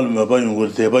 Goal Mabayung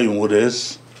with Teba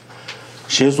Yungures,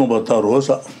 Sheson Bata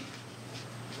Rosa.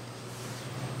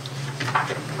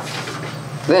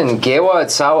 Then Gewa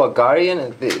at Sawa Guardian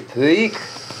at the Puik,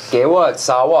 Gewa at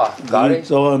Sawa Guardian.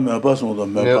 Sawa Mabas on the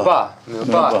Meba.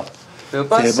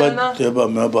 Teba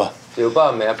Meba.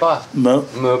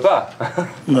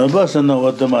 Meba Sana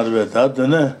what the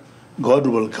Marveta, God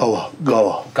will Gawa.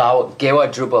 Gewa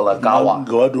Drubala Gawa.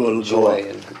 God will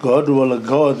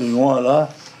Gawa the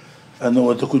Yuala, and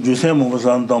what the Kujusem was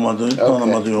on Tamadu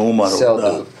Umar.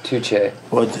 Tuche.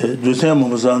 What Jusem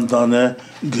was on Tane,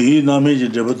 Gi Namiji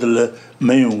Jabutele,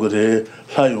 Mayungre,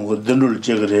 Hayung, Dendul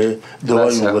Chegre, the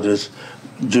Wayungres,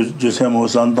 Jusem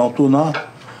was on Tantuna,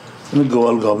 and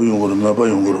Goal Gabung,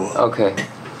 Mabayungur. Okay.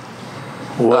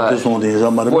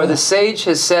 For the sage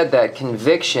has said that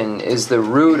conviction is the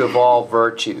root of all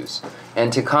virtues,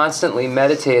 and to constantly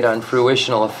meditate on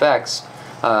fruitional effects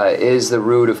is the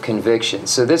root of conviction.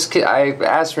 So I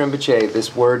asked Rinpoche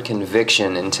this word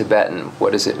conviction in Tibetan,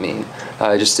 what does it mean?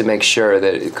 Just to make sure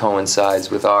that it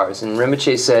coincides with ours. And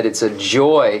Rinpoche said it's a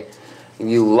joy,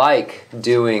 you like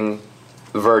doing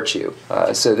virtue.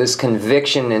 So this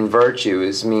conviction in virtue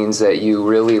means that you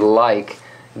really like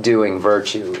doing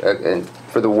virtue, and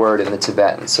for the word in the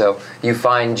Tibetan. So you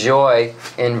find joy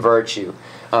in virtue.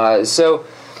 So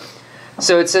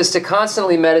So it says to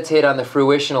constantly meditate on the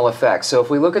fruitional effects. So if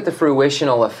we look at the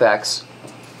fruitional effects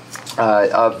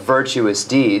of virtuous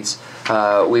deeds,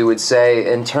 we would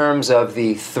say in terms of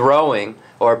the throwing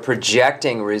or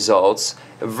projecting results,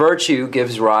 virtue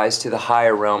gives rise to the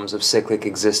higher realms of cyclic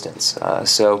existence.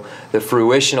 So the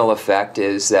fruitional effect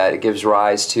is that it gives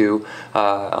rise to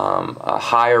a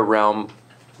higher realm,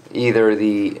 either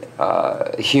the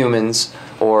humans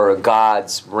or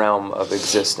God's realm of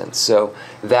existence. So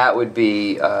that would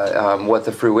be what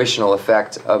the fruitional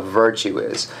effect of virtue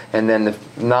is. And then the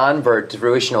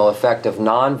fruitional effect of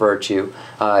non-virtue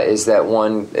is that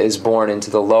one is born into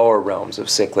the lower realms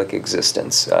of cyclic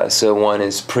existence. So one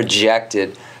is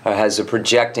projected, has a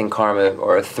projecting karma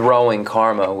or a throwing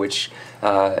karma, which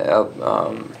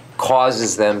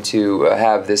causes them to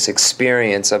have this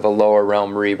experience of a lower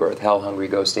realm rebirth, hell-hungry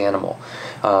ghost animal.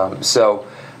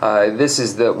 This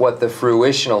is what the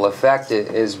fruitional effect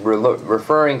is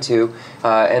referring to,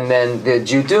 and then the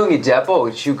judungi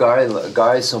depo chu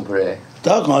gari sumpre.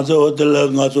 Da ganzo de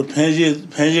ganzo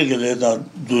penji gele da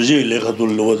duji le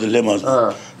khadul lo de le ma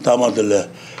da ma de le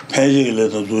penji gele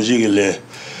da duji gele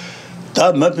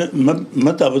da ma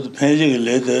ta penji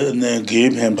gele de ne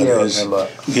ge phen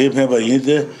ba yin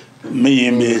de me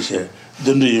yin me she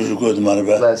den de yu go de ma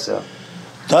ba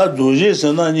다 도지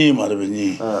선나니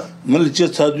말베니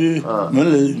물지 차두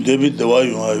물 데비 대와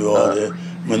요아요아데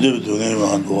문데비 도네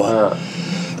만도와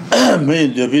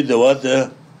매 데비 대와데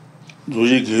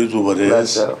도지 기도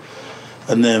버레스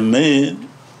안에 매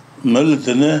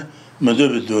물드네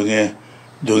문데비 도네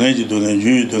도네지 도네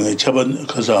유 도네 차반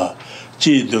가사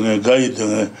지 도네 가이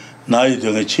도네 나이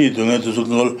도네 치 도네 도서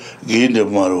그걸 기인데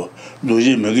말로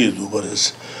도지 메기 도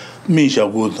버레스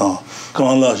미샤고다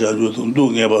강라샤주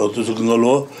동동에 봐도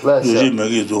그걸로 요즘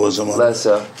먹이 좋아서만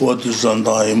what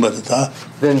zan다 임바다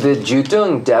then the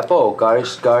judung depo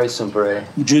gari sumpre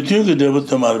judung depo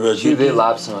tamarba ju de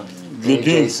lapsan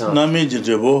judung nami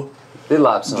jebo de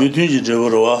lapsan judung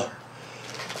jebowa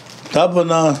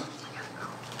tapana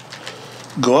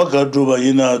goa gadruba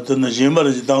ina tan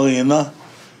jembar jitang ina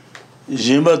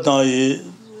jembar ta ye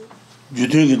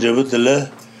judung depo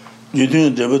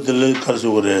tele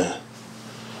karsugore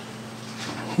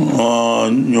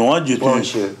nyongwa jitu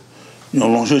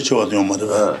longshu chiwa tiong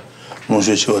marwa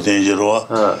longshu chiwa tiong jirwa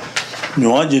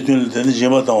nyongwa jitu teni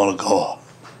jimba tangwa kawa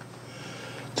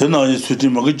tena aji suti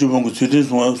magi jubungu suti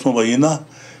somba ina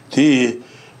ti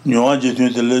nyongwa jitu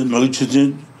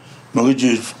teni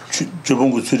magi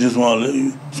jubungu suti somba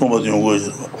tiong go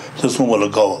jirwa te somba la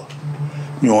kawa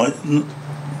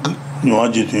nyongwa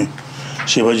jitu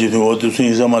shiba jitu wadu sun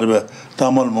isa marwa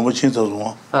tamal mamba chinsa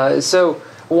zungwa so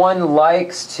one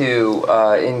likes to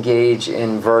engage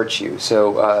in virtue.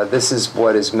 So this is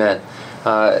what is meant.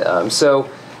 So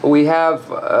we have,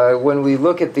 when we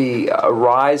look at the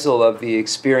arisal of the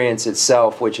experience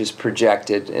itself, which is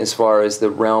projected as far as the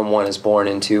realm one is born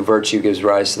into, virtue gives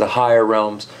rise to the higher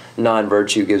realms,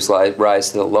 non-virtue gives rise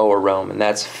to the lower realm, and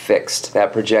that's fixed.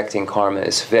 That projecting karma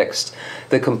is fixed.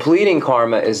 The completing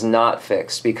karma is not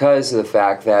fixed because of the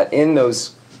fact that in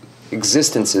those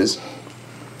existences,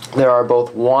 there are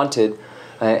both wanted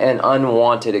and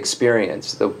unwanted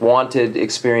experience. The wanted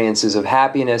experiences of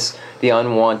happiness, the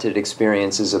unwanted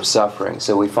experiences of suffering.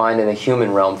 So we find in the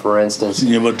human realm, for instance,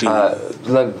 the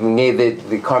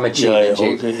karma chi.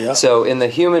 So in the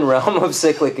human realm of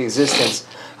cyclic existence,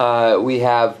 we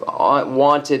have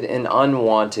wanted and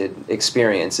unwanted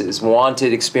experiences.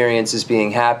 Wanted experiences being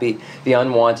happy, the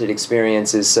unwanted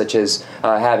experiences such as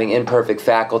having imperfect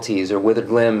faculties or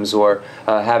withered limbs or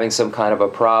having some kind of a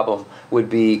problem would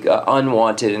be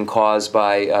unwanted and caused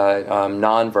by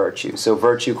non-virtue. So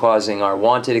virtue causing our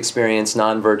wanted experience,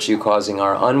 non-virtue causing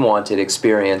our unwanted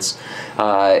experience,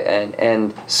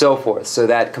 and so forth. So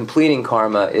that completing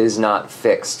karma is not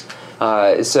fixed.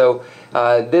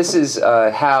 This is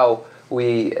how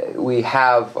we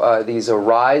have these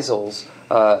arisals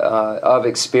of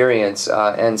experience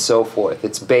and so forth.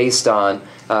 It's based on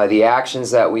the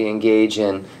actions that we engage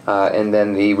in and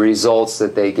then the results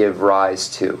that they give rise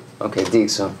to. Okay,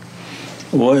 Dixon.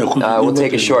 We'll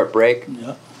take a short break.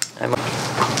 Yeah. Then I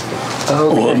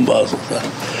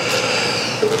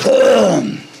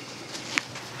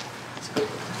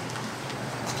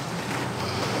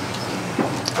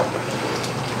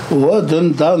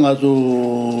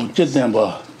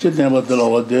Chitamba de la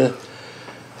Wade,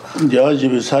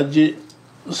 Jaji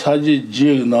Saji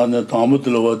Jig Nana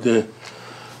Tamutla,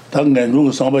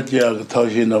 Tangan Sambatia,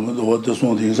 Tashin, what the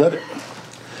song things are.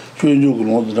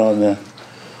 Chunjuk London,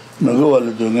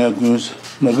 Nagoa doing goose,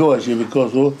 Nagoa she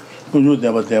because Kunu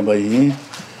never temper in,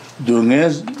 doing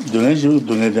as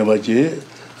doing them by J,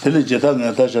 Telegeta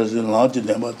Natasha's in Latin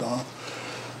Dembata,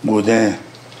 Guden,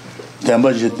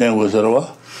 Dambajit was a raw.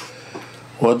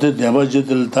 What the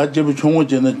Dambajit Tajibu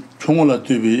Chungu Chungula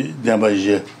to be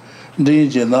Dambaje,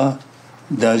 Dijena,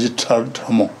 Dajit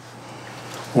Tartamo.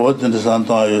 What in the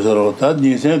Santa Yosaro, that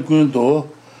Nisan Kunto,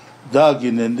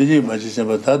 Dagin and Dijimajis,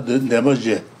 but that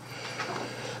Dambaje.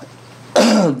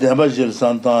 Dambajil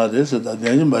Santa, this is that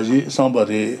Dimaji,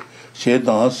 somebody, she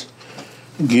dance,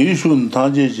 Gishun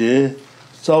Tanjije,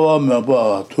 Sawa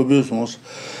Maba, Tobisons.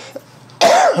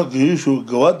 Gishu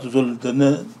go out to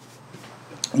the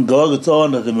dog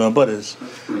on the members.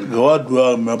 Go out to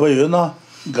a Mabayuna,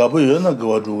 Gabayuna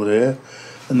go to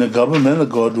and the government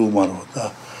go to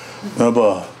Marota.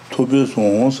 Maba,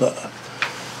 Tobisons,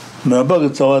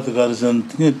 Mabagazawa Garrison,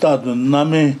 Nitatu,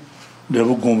 Nami,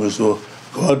 Devo Gombeso,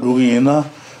 go out to Gina,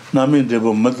 Nami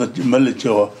Devo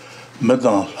Melicho,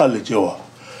 Medan Halicho.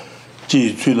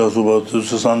 G. Twilas about to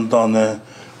Santana.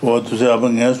 What to say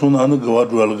about Yasun and go out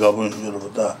to Algabon,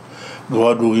 go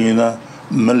out to Gina,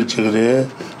 Melchegre,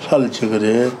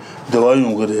 Salchegre, the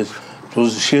Wayungres, to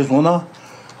Shesona.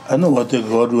 I know what they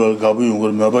go to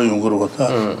Algabon, Maba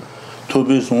Yungurota. To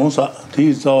be Sonsa,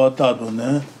 Tis our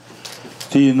Tatone,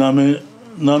 T Name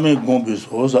Gombis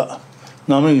Hosa,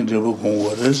 Name Devo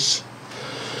Gongores,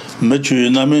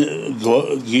 Mechu Name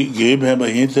gave him a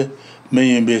hint,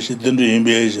 may embrace it, then the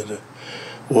embrace.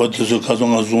 What is a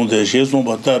Kazonga Zone, the Sheson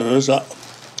Batarasa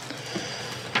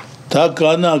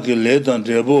Takana Gilet and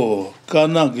Debo,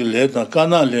 Kana Gilet and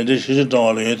Kana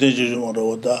Lendishon, Intention on the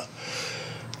water.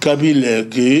 Kabile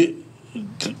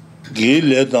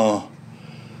Giletan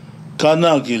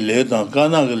Kana Giletan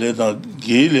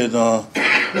Giletan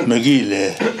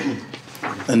Megile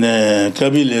and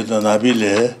Kabile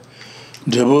Nabile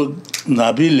Debo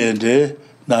Nabile de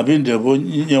Nabin Debo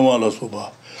Yamala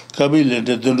Suba Kabile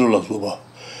de Dendula Suba.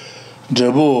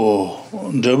 Debo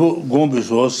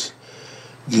Gombisos,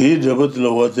 Gi Debo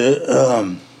Tilawate,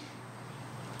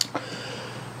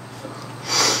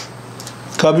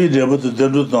 Kabi Debo to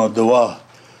Dendutan, Dewa,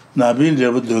 Nabin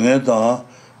Debo Dungetan,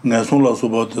 Nasula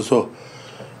Suboteso,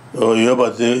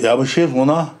 Yabate,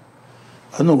 Yabashefona,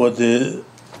 I know what the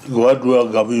Guadua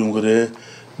Gabiungre,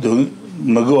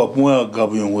 Mago Apua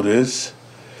Gabiungres,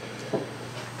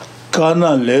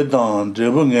 Kana Ledan,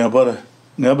 Debo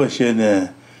Never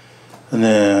Shene.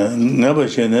 Never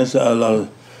chenes alla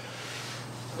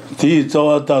ti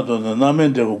tawata to na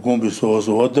men de gombi so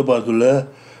what about le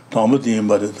tamati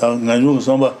but nganu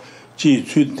samba chi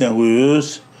chut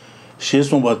tengus she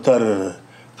son batar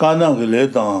kana le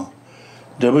dan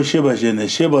de sheba jene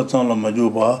sheba tan la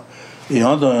majuba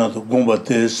yanda to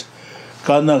gombates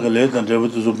kana le dan de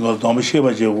to ngal tam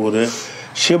sheba je gore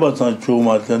sheba tan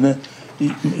chuma tane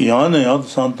yana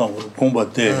santan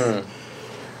gombate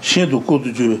she do ko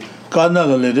du Kana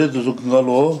Lede to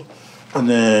Galo and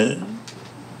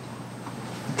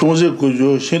Tonze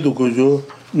Kojo, Shindu Kojo,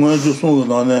 Maju Song,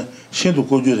 Shindu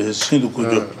Kojo, Shindu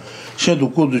Kojo,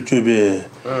 Shindu Kojo Chube,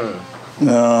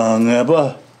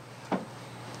 Naba,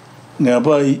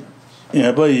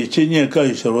 Chenya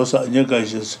Kaisha,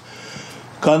 Nyakaishas,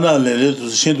 Kana Lede to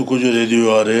Shindu Kojo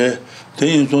Radio,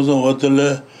 Ten Tonson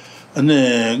Hotel, and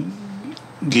then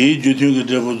Gay Jutu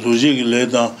Zuji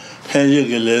Ledan,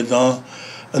 Henry Ledan.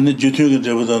 And the Jutu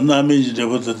Debutan, Nami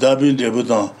Debutan, Dabin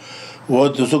Debutan,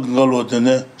 what the Sokalo,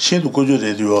 Shindu Kojo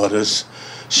Redioares,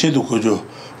 Shindu Kojo,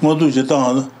 Modu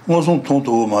Jetan, Mosum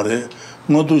Tonto Mare,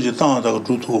 Modu Jetan,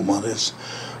 Tutu Mares,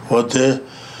 what the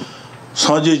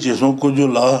Saji Jason Kojo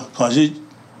La, Kanji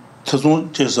Tason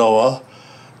Chesawa,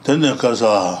 then the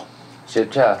Casa.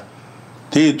 Shipcha.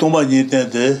 They Tomba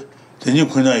Nitente, the new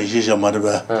Kuna Isha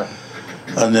Marba,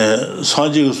 and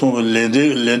Saji Son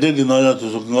Lende Ginaya to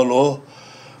Sokalo.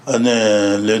 And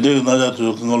Lede Nada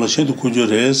to Noloshin to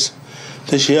Kujures,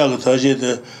 the Shia Taji,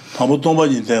 the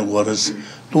Tamutomba in 10 waters,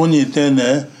 Tony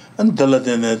Tene, and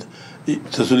Telatene,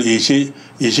 Tasuli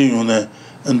Ishiyune,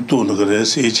 and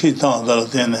Tunagres, Ichi Tan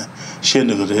Dalatene,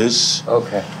 Shenagres.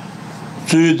 Okay.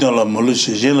 Two Della Molish,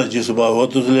 Jela Jisuba,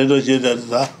 what was later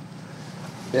Jeda.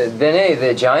 Then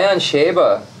the Jayan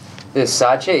Sheba, the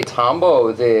Sache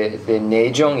Tambo, the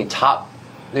Nejong Top.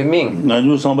 The Ming. Okay,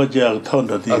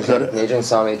 Nejong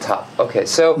Sami Top. Okay,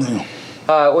 so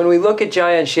when we look at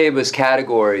Jayan Sheba's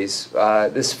categories,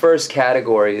 this first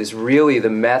category is really the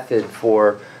method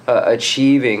for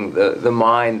achieving the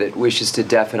mind that wishes to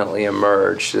definitely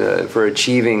emerge, for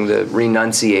achieving the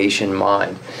renunciation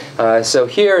mind. So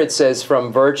here it says,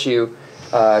 from virtue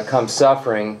comes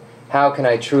suffering. How can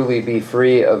I truly be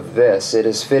free of this? It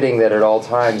is fitting that at all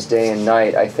times, day and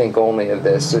night, I think only of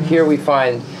this. So here we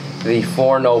find the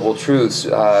Four Noble Truths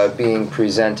being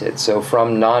presented. So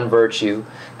from non-virtue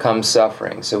comes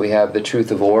suffering. So we have the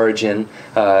truth of origin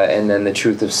and then the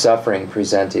truth of suffering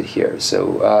presented here.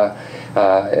 So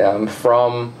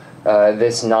from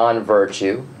this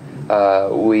non-virtue,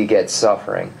 we get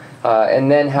suffering.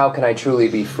 And then how can I truly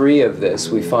be free of this?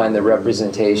 We find the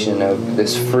representation of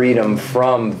this freedom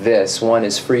from this. One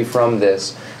is free from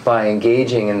this by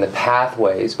engaging in the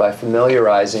pathways, by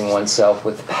familiarizing oneself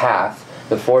with the path,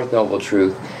 the Fourth Noble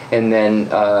Truth, and then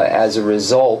as a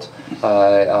result,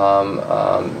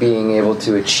 being able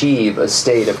to achieve a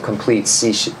state of complete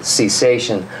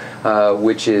cessation,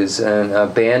 which is an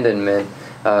abandonment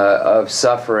of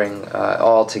suffering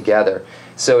altogether.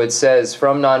 So it says,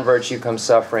 from non-virtue comes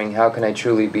suffering, how can I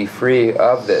truly be free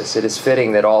of this? It is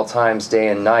fitting that all times, day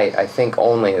and night, I think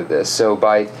only of this. So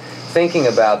by thinking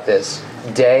about this,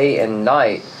 day and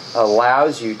night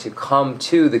allows you to come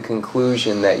to the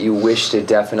conclusion that you wish to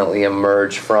definitely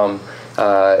emerge from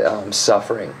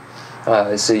suffering.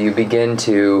 So you begin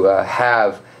to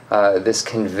have this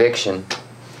conviction.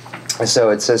 So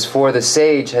it says, for the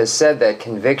sage has said that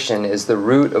conviction is the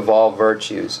root of all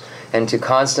virtues, and to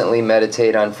constantly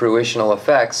meditate on fruitional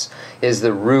effects is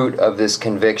the root of this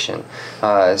conviction.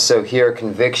 So here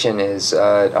conviction is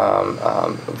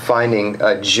finding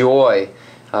joy,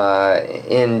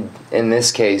 in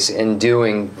this case, in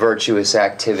doing virtuous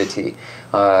activity.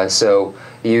 So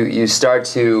you start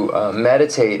to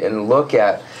meditate and look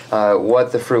at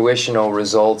what the fruitional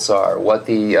results are, what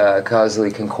the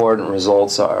causally concordant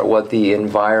results are, what the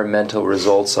environmental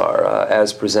results are,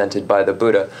 as presented by the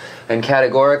Buddha. And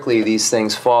categorically, these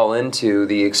things fall into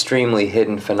the extremely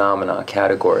hidden phenomena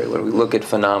category. When we look at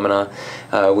phenomena,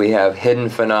 we have hidden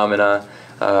phenomena,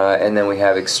 and then we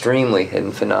have extremely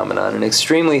hidden phenomena. And an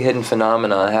extremely hidden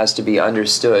phenomena has to be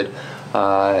understood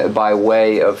by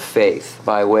way of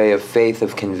faith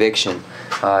of conviction.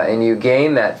 And you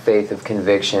gain that faith of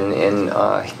conviction in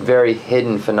very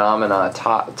hidden phenomena,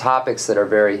 topics that are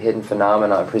very hidden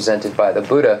phenomena presented by the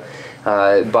Buddha,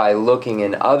 by looking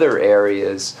in other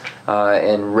areas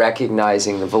and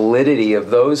recognizing the validity of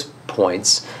those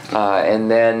points, and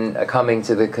then coming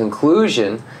to the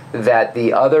conclusion that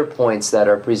the other points that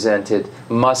are presented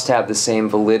must have the same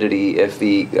validity if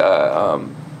the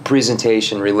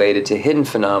presentation related to hidden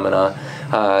phenomena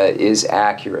is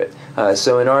accurate.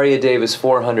 So in Aryadeva's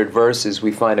 400 verses,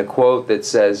 we find a quote that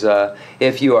says,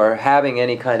 if you are having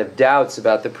any kind of doubts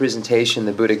about the presentation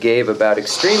the Buddha gave about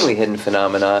extremely hidden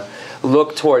phenomena,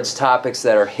 look towards topics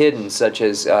that are hidden, such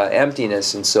as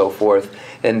emptiness and so forth,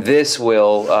 and this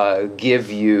will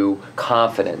give you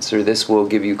confidence, or this will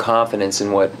give you confidence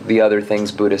in what the other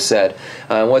things Buddha said.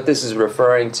 What this is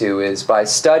referring to is by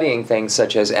studying things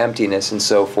such as emptiness and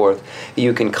so forth,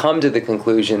 you can come to the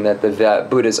conclusion that the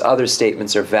Buddha's other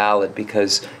statements are valid,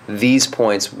 because these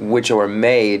points which are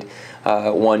made,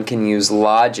 one can use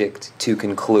logic to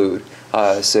conclude.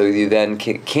 So you then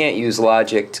can't use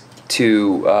logic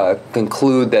to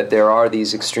conclude that there are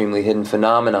these extremely hidden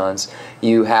phenomenons.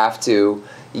 You have to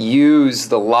use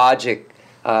the logic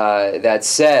that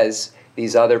says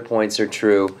these other points are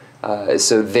true,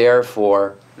 so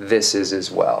therefore this is as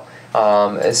well.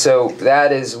 So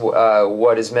that is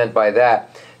what is meant by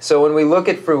that. So when we look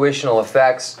at fruitional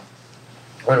effects,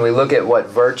 when we look at what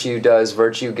virtue does,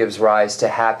 virtue gives rise to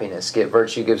happiness.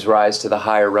 Virtue gives rise to the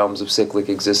higher realms of cyclic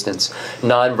existence.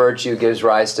 Non-virtue gives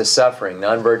rise to suffering.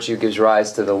 Non-virtue gives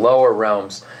rise to the lower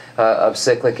realms of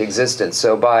cyclic existence.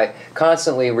 So by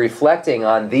constantly reflecting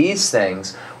on these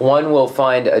things, one will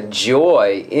find a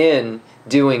joy in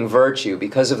doing virtue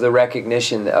because of the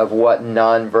recognition of what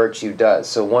non-virtue does.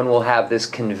 So one will have this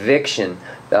conviction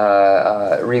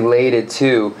related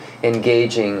to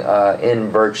engaging in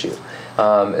virtue.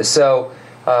 Then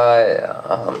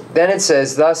it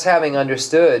says, thus having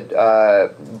understood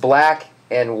black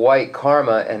and white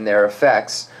karma and their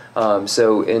effects.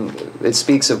 It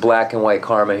speaks of black and white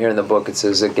karma. Here in the book it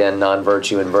says, again,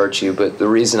 non-virtue and virtue. But the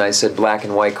reason I said black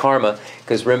and white karma,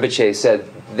 because Rinpoche said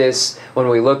this, when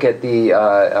we look at the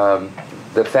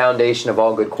foundation of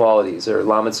all good qualities, or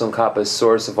Lama Tsongkhapa's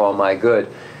source of all my good,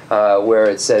 where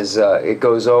it says, it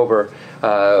goes over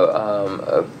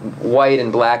white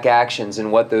and black actions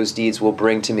and what those deeds will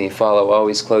bring to me, follow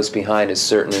always close behind, as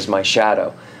certain as my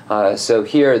shadow. So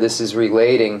here this is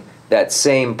relating that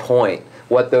same point,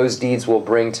 what those deeds will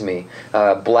bring to me.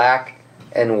 Black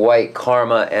and white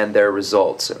karma and their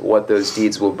results, what those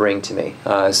deeds will bring to me.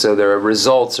 So their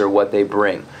results are what they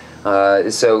bring.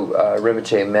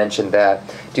 Rinpoche mentioned that.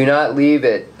 Do not leave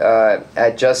it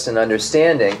at just an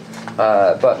understanding,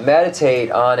 but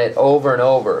meditate on it over and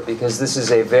over, because this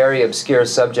is a very obscure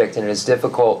subject and it is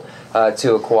difficult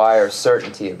to acquire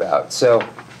certainty about. So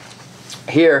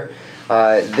here,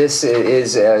 this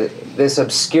is this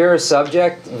obscure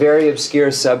subject, very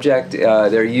obscure subject.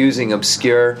 They're using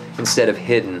obscure instead of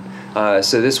hidden.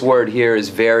 So this word here is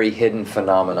very hidden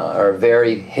phenomena, or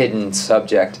very hidden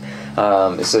subject.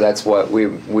 So that's what we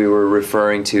were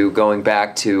referring to, going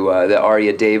back to the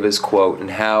Arya Deva's quote, and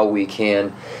how we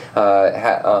can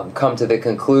come to the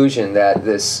conclusion that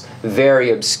this very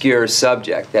obscure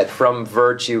subject, that from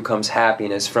virtue comes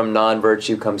happiness, from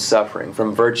non-virtue comes suffering,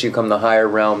 from virtue come the higher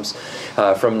realms,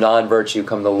 from non-virtue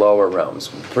come the lower realms.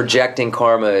 Projecting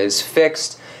karma is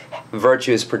fixed.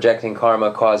 Virtue is projecting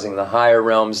karma, causing the higher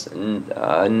realms.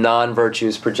 Non-virtue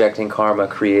is projecting karma,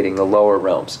 creating the lower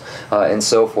realms, and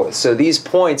so forth. So these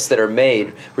points that are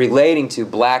made relating to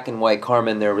black and white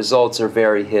karma and their results are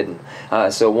very hidden.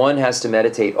 So one has to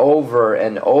meditate over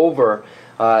and over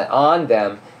on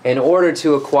them in order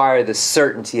to acquire the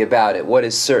certainty about it. What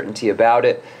is certainty about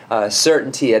it?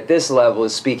 Certainty at this level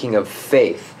is speaking of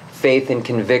faith and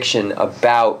conviction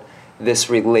about this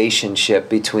relationship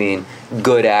between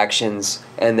good actions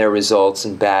and their results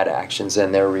and bad actions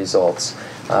and their results.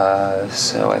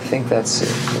 So I think that's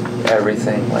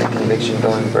everything, like conviction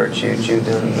going virtue,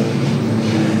 judun,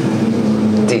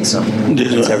 decent.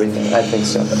 That's everything. I think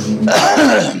so.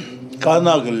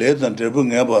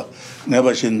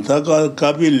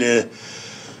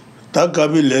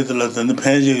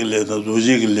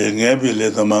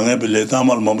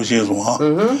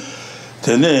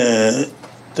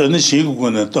 Tene shigu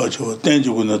guna tachewa,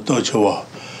 tenju guna tachewa,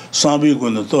 sambi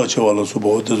guna tachewa la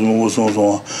subo, tesumu song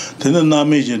song. Tene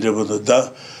nami jin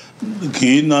debata,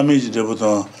 ki nami jin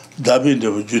debata, dabin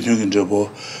deba, jutun debo,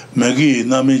 magi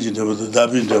nami jin debata,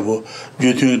 dabin debo,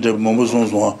 jutun debo, mamu song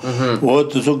song. Wo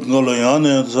tesu ngalo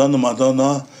yana, zana mata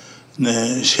na,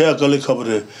 ne shea kali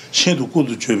kabre, shindu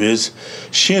kudu chubes,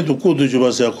 shindu kudu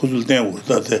chubasya kuzul ten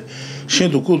urtate,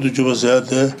 shindu kudu chubasya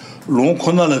te, long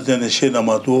kona la tene shea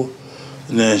namatu,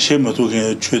 ne shema to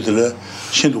ke chudle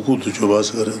shin du kutu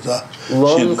chobas garada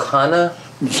long kana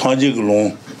sanji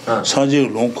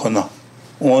long kana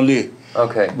only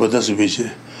okay but that's which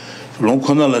long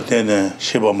kana la tene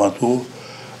sheba matu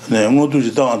ne ngodu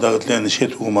ji da da tene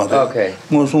shetu ma okay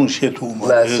ngo song shetu ma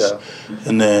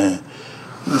ne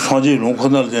sanji long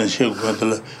kana la tene sheku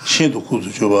gadle shin du kutu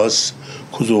chobas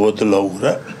kuzu wot la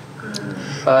ura.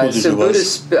 So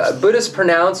Buddhist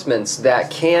pronouncements that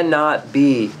cannot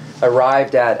be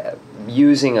arrived at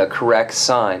using a correct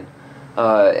sign,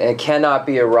 and cannot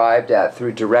be arrived at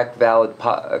through direct valid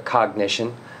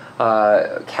cognition,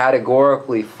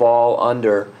 categorically fall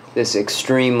under this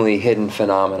extremely hidden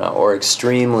phenomena or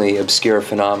extremely obscure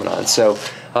phenomenon. So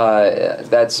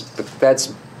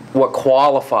that's what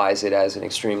qualifies it as an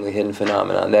extremely hidden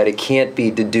phenomenon, that it can't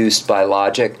be deduced by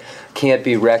logic, can't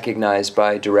be recognized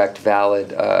by direct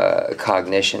valid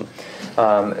cognition.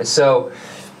 So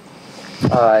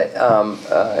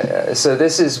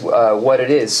this is what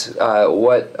it is,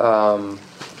 what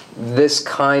this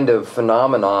kind of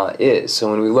phenomena is. So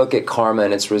when we look at karma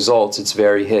and its results, it's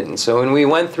very hidden. So when we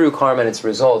went through karma and its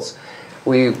results,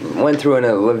 we went through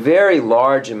a very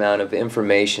large amount of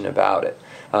information about it.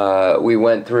 We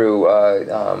went through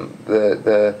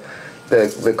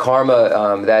the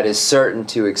karma that is certain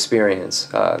to experience,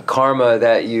 karma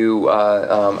that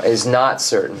is not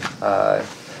certain,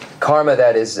 karma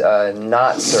that is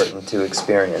not certain to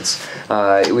experience.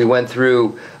 We went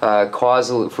through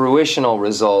causal fruitional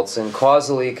results and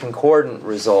causally concordant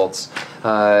results.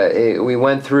 We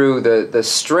went through the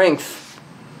strength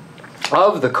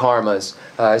of the karmas,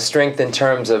 strength in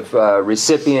terms of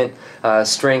recipient,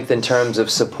 strength in terms of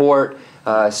support,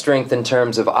 strength in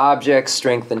terms of objects,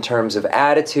 strength in terms of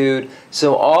attitude.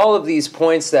 So all of these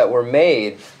points that were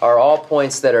made are all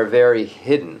points that are very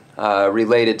hidden,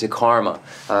 related to karma,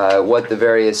 what the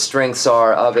various strengths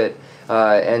are of it,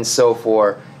 and so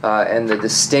forth, and the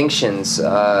distinctions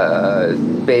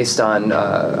based on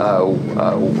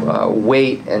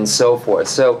weight and so forth.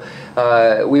 So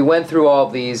we went through all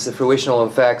of these, the fruitional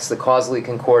effects, the causally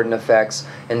concordant effects,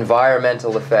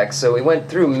 environmental effects. So we went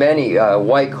through many,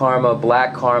 white karma,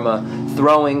 black karma,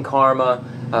 throwing karma,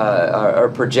 or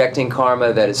projecting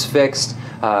karma that is fixed,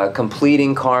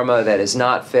 completing karma that is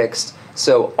not fixed.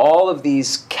 So all of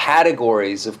these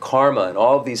categories of karma and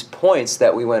all of these points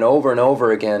that we went over and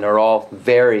over again are all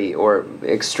very or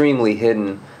extremely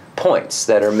hidden points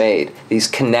that are made, these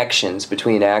connections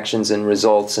between actions and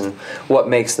results and what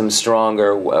makes them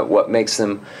stronger, what makes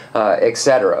them,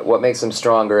 etc., what makes them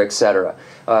stronger, etc.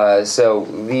 So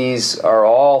these are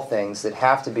all things that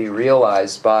have to be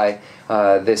realized by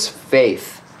this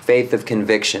faith of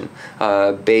conviction,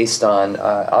 based on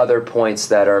other points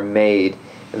that are made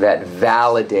that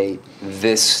validate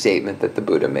this statement that the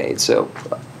Buddha made. So,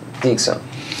 Diksan.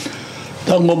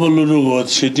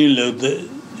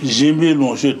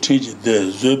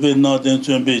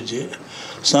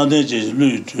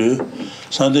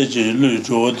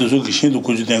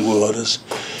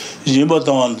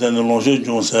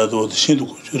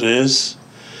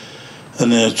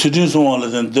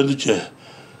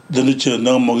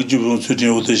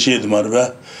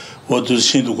 What does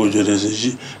Shindu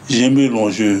Gojures? Jimmy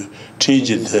Lonju, change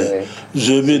it there.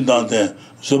 Zobin Nande,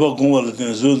 Zoba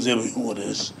Gongalatin,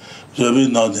 Zonzebis, Zobin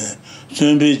Nande,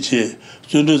 Zumbi,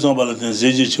 Zundu Zambalatin,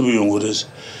 Zeji Chibuyungures,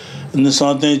 and the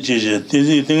Santan Jeje,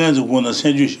 Tizi Tingas won a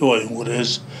century show in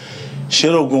Gores,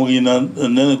 Shero Gongina,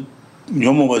 and then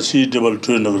Yomobasi double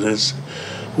turn of this.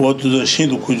 What does the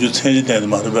Shindu Goju change that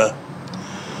Marba?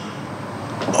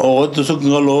 Oh, what does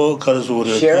Galo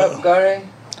Karasura? Sheriff Gare?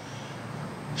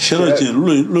 Shiraji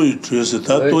Louis Truss,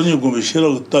 that Tony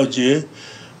Gumishiro Taji,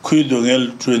 Kui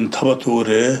Dongel Trin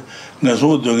Tabature,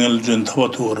 Nazo Dongel Trin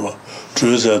Tabature,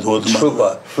 Truss at what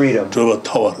Trupa, freedom, Truba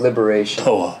Tower, liberation,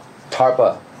 Tower,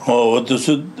 Tarpa. Oh, what does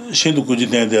Shindu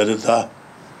Kujitan there?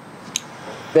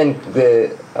 Then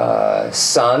the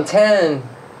Santen.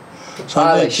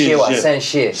 Senshi.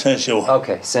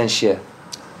 Okay, Senshi.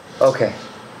 Okay.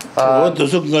 What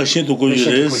does Shindu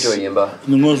Kujis?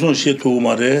 No shit to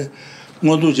Mare.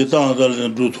 Modu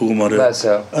Jitan do to Mare.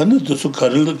 And the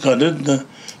Sukaril Kadet,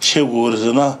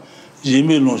 Shegurana,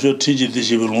 Jimmy Lonsho Tiji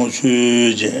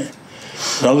Lonchu.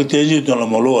 Ragateji to la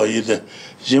Maloa either.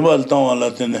 Jimal Town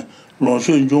Latin,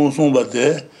 Lonsho Johnson, but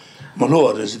there,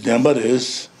 Maloa is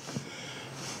Dambares.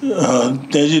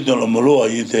 Teji to la Maloa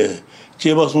either.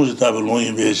 Jebason's tableau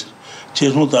in base.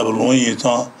 Cheson tableau in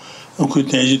town. Uncle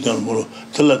Teji to Molo.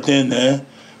 Telatene.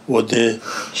 What the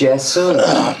Jason,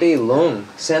 be long,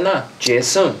 Sena,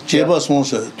 Jason. Jebason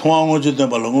said, Tuango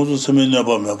Jetabalongo Semina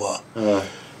Bameba.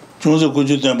 Joseph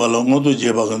Kujutambalongo to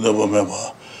Jebak and the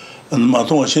Bameba. And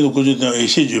Maton Shin Kujutan,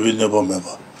 Ishiju in the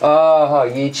Bameba. Ah,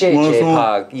 Yiche,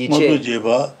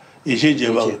 Jeba,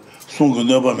 Ishijeba, Sungu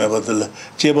never meba the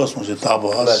Jebason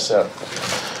Tabas.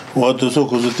 What does so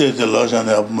could take the Lash and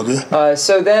Abmode?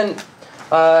 So then,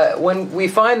 when we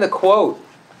find the quote,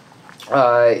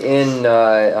 in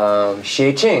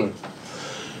Sheching,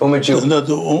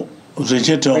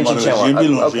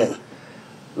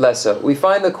 Lessa. We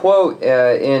find the quote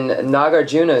in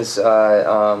Nagarjuna's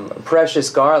Precious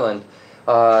Garland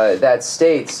that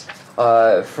states,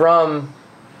 from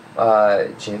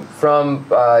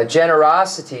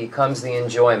generosity comes the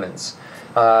enjoyments,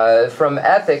 from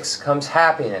ethics comes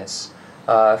happiness,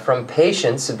 from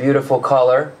patience a beautiful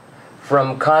color,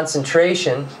 from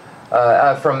concentration.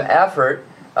 From effort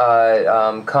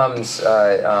comes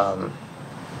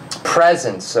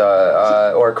presence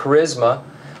or charisma.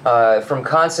 From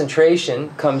concentration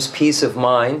comes peace of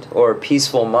mind or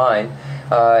peaceful mind.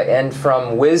 And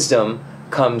from wisdom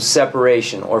comes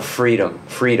separation or freedom.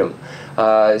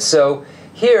 So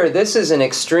here, this is an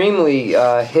extremely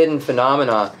hidden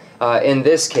phenomena. In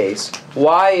this case,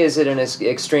 why is it an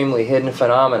extremely hidden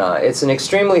phenomena? It's an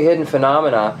extremely hidden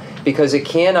phenomena because it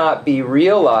cannot be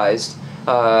realized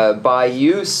by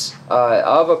use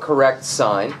of a correct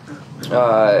sign,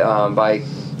 by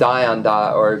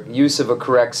dhyana or use of a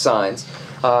correct signs,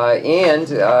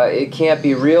 and it can't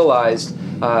be realized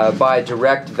by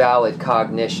direct valid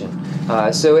cognition.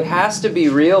 So it has to be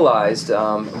realized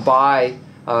by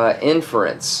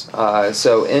inference,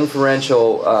 so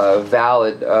inferential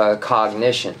valid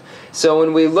cognition. So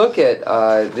when we look at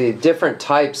the different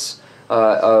types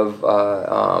of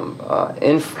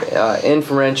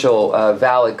inferential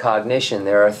valid cognition,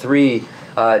 there are three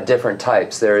different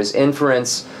types. There is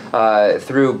inference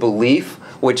through belief,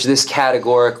 which this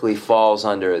categorically falls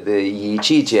under the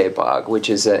Yichi Jebag, which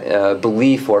is a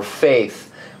belief or faith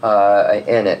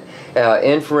in it.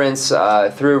 Inference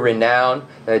through renown,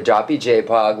 Japi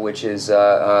Jepag, which is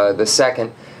the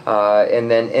second, and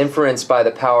then inference by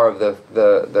the power of the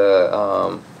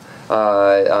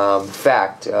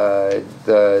fact,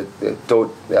 the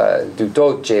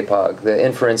Dudot Jepag, the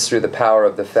inference through the power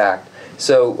of the fact.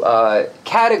 So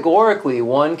categorically,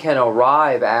 one can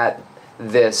arrive at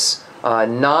this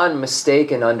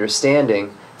non-mistaken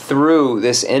understanding through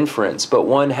this inference, but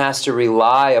one has to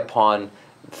rely upon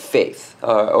faith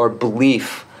or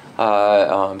belief.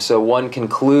 So one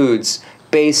concludes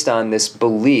based on this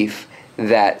belief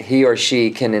that he or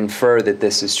she can infer that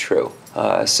this is true.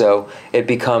 So it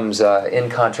becomes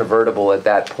incontrovertible at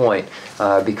that point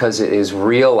because it is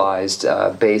realized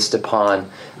based upon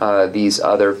these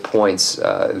other points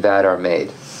that are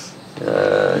made.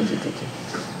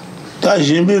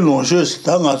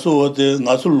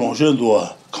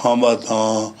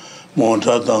 Kambatan,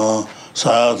 Montatan,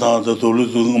 Sayatan, the Tulu,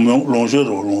 Longe.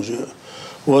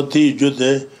 What the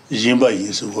Jude, Jimba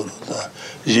is,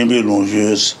 Jimby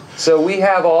Longes. So we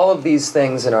have all of these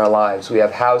things in our lives. We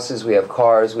have houses, we have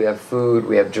cars, we have food,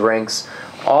 we have drinks.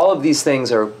 All of these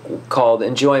things are called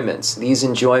enjoyments. These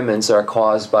enjoyments are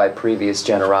caused by previous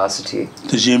generosity.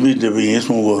 This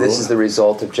is the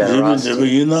result of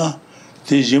generosity. That's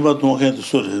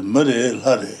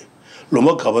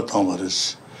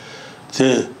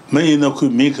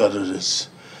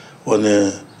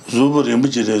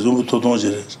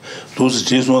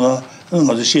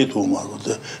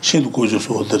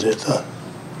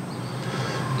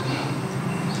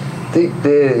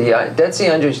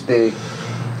the understanding.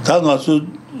 Tangasu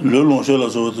le longshou la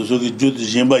so to ki jut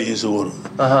jimba yin so ro.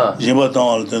 Jimba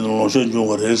tang den longshou jung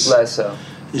wo res.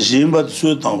 Jimba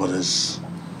su tang wo res.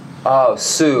 Oh,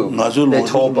 su. Ngazu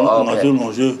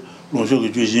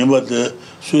longshou ki jimba de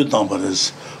su tang wo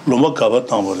res. Loma ka ba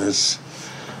tang wo res.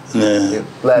 Ne.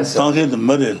 Tang ke de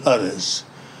mare la res.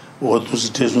 Wo to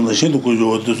se te sun shin ko jo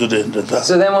wo to se de.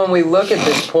 So then when we look at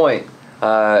this point,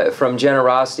 from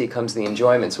generosity comes the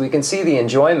enjoyments. We can see the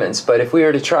enjoyments, but if we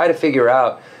were to try to figure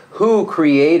out who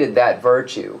created that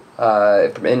virtue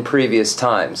in previous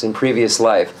times, in previous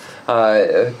life,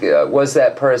 was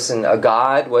that person a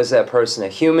god? Was that person a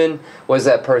human? Was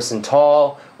that person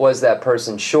tall? Was that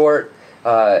person short?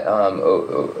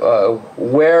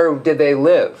 Where did they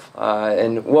live?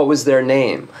 And what was their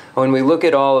name? When we look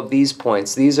at all of these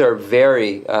points, these are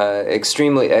very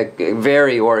extremely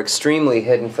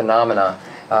hidden phenomena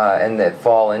and that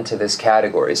fall into this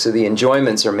category. So the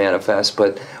enjoyments are manifest,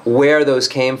 but where those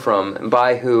came from,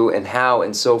 by who and how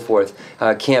and so forth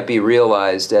can't be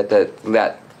realized at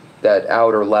that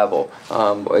outer level.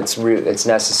 It's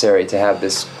necessary to have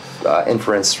this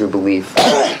inference through belief.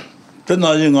 So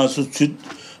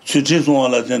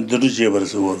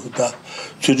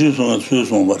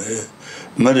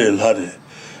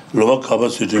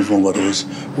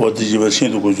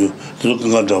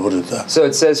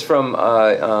it says from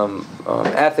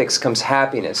ethics comes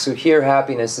happiness. So here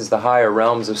happiness is the higher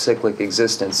realms of cyclic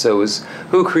existence. So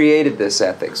who created this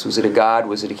ethics? Was it a god?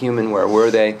 Was it a human? Where were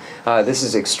they? This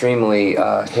is extremely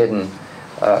hidden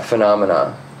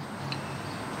phenomena.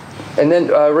 And then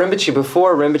Rinpoche,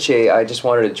 before Rinpoche, I just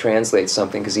wanted to translate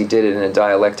something because he did it in a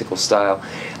dialectical style.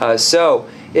 So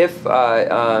if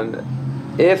a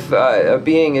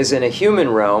being is in a human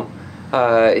realm,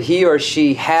 he or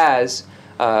she has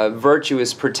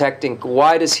virtuous protecting.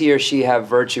 Why does he or she have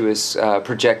virtuous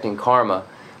projecting karma?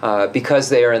 Because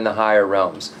they are in the higher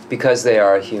realms, because they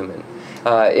are a human.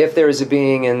 If there is a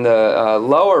being in the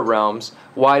lower realms,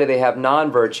 why do they have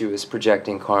non-virtuous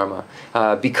projecting karma?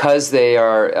 Because they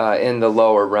are in the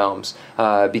lower realms.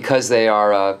 Because they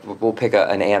are, we'll pick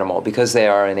an animal, because they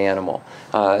are an animal.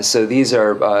 So these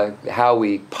are how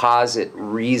we posit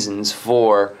reasons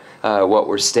for what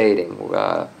we're stating.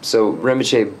 So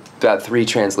Rinpoche, about 3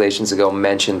 translations ago,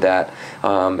 mentioned that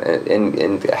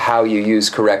and how you use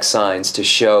correct signs to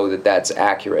show that that's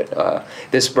accurate.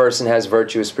 This person has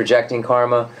virtuous projecting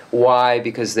karma. Why?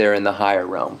 Because they're in the higher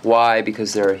realm. Why?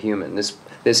 Because they're a human. This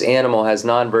animal has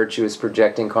non-virtuous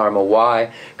projecting karma. Why?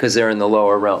 Because they're in the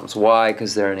lower realms. Why?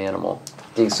 Because they're an animal.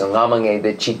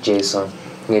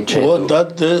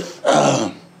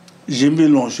 Jimbi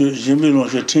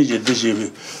longshu tinge dishibi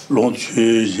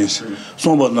longchu jins.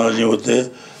 Somba najin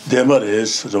wote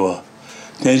demares rwa.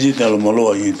 Tenzin talo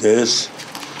malo yintes.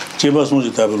 Cheba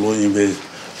sonji tabi lo yinbe.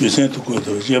 Yusen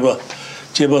tukuto.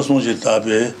 Cheba sonji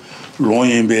tabi lo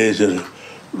yinbe zir.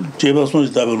 Cheba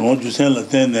sonji tabi lo yusen la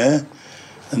tenne.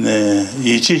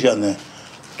 Yichi shane.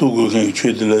 Tuku kengi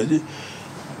chudila.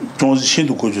 Chonzi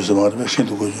shintu kujo samarbe.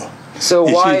 Shintu kujo. So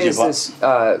why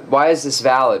is this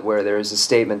valid where there is a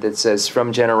statement that says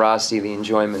from generosity the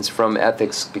enjoyments, from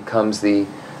ethics becomes the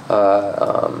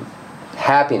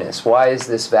happiness? Why is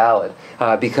this valid?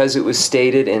 Because it was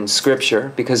stated in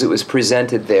Scripture, because it was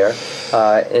presented there,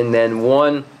 and then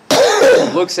one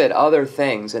looks at other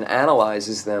things and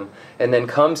analyzes them, and then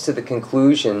comes to the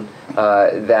conclusion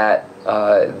that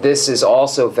this is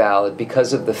also valid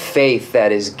because of the faith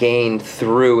that is gained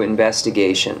through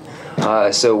investigation.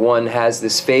 So one has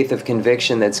this faith of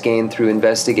conviction that's gained through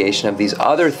investigation of these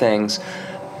other things,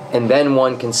 and then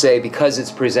one can say, because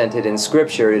it's presented in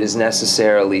Scripture, it is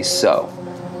necessarily so.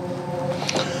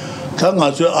 So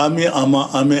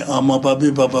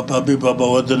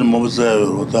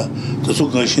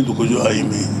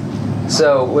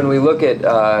when we look at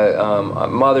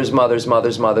mothers,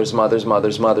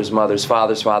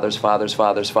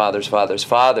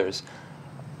 fathers,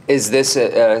 is this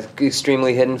an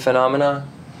extremely hidden phenomena?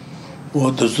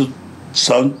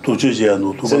 So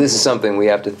this is something we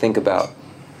have to think about.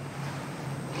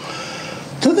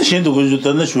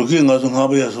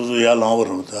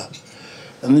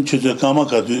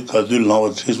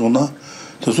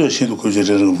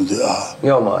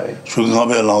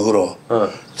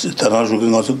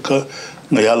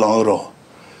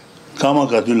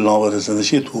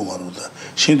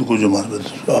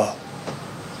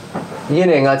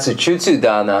 Yine ngatsu chutsu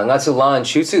dana, ngatsu lan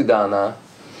chutsu dana.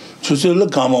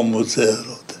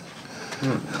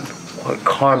 Or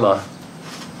karma.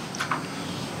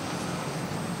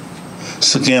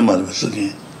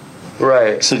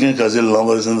 Right.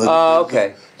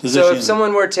 Okay. So if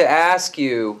someone were to ask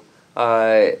you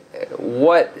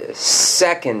what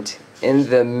second in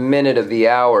the minute of the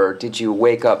hour did you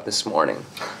wake up this morning?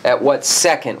 At what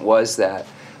second was that?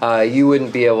 You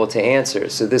wouldn't be able to answer.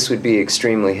 So this would be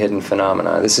extremely hidden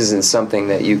phenomena. This isn't something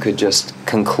that you could just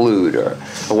conclude. Or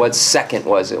what second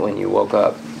was it when you woke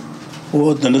up?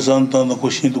 So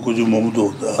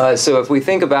if we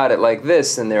think about it like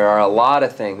this, then there are a lot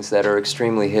of things that are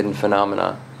extremely hidden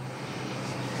phenomena.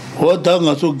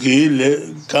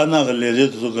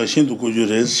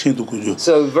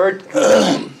 So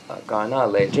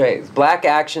black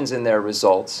actions and their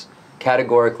results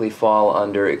categorically fall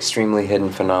under extremely hidden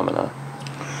phenomena.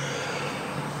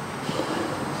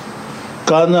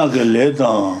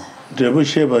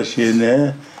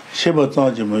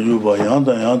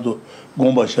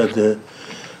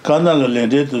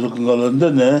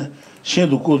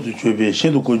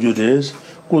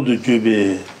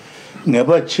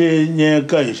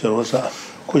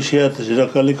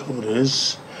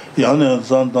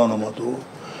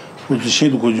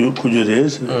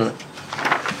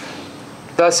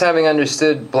 Thus, having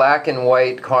understood black and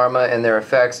white karma and their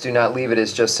effects, do not leave it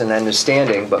as just an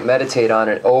understanding, but meditate on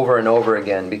it over and over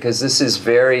again, because this is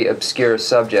very obscure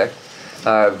subject,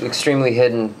 extremely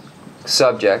hidden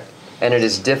subject, and it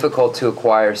is difficult to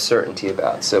acquire certainty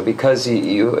about. So because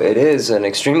it is an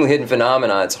extremely hidden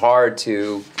phenomena, it's hard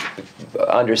to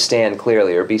understand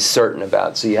clearly or be certain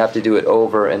about. So you have to do it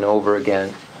over and over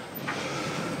again.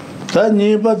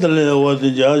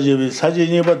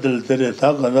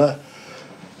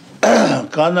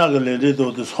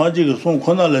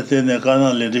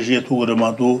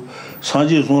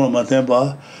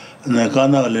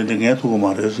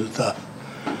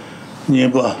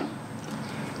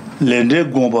 Lende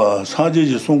gomba sanji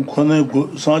ji sung kone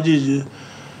sanji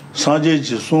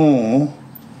ji sung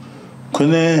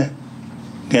kone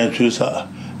gentu sa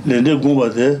lende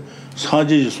gomba de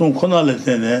sanji ji sung kona le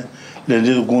tene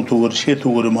lende gontu gur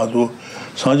shetu gur ma do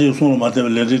sanji ji sung ma de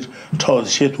lende taw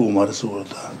shetu ma de so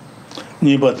da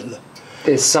ni badla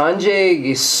the sanji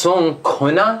ji sung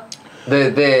kona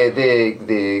the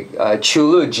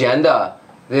chulu jenda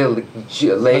the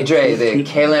ledre the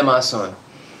kelemason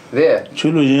there. The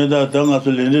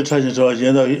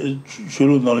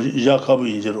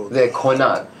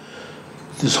konal.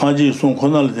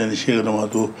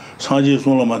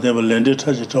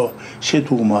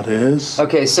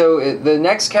 Okay, so the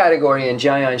next category in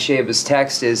Jayan Sheba's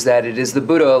text is that it is the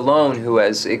Buddha alone who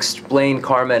has explained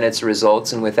karma and its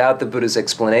results, and without the Buddha's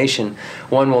explanation,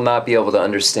 one will not be able to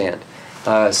understand.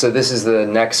 So this is the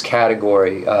next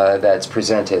category that's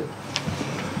presented.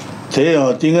 Now we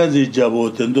have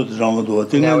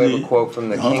a quote from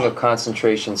the King of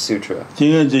Concentration Sutra.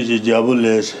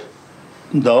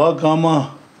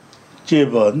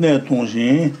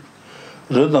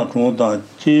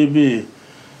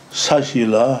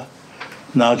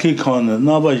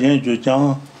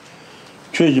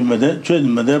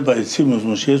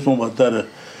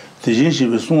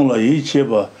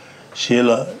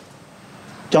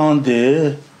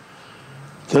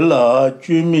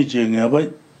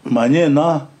 Manye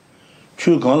na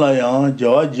chu kan la yang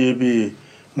jawa jebi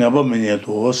ngaba menye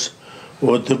dos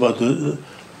o te ba de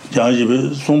jang jebi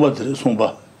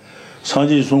songba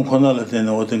sanji song khona la den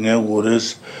o de nge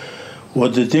gores o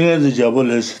de tinga de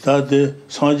jaboles ta de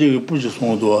sanji ge bu ji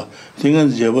song do tinga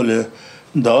de jabole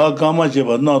da kama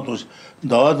jeba na to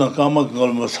da kama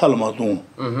gal ma salma don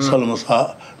salma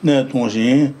sa ne ton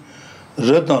jin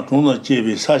re dan ton na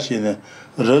jebi sa shi ne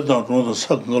re dan ton da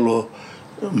sak ngalo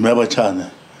meba cha ne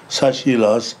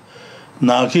Sashilas,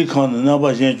 Naki Khan,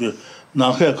 Naba Jenju,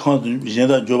 Naka Khan,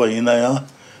 Jenda Joba Inaya,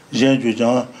 Jenju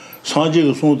Jan,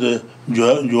 Sanji Sun de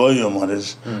Joyo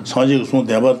Mares, Sanji Sun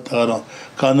Deba Tara,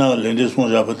 Kana Lendison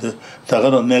Japate,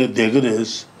 Tagara Neg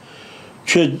Degres,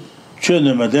 Che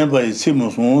ne Mademba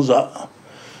Simonza,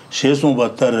 Cheson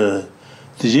Batar,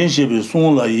 the Jinshibi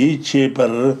Sun La Yi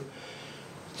Cheper,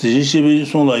 the Jinshibi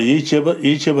Sun La Yi Cheba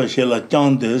Shela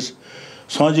Jandes,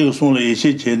 Sanji Sun La Yi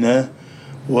Chene.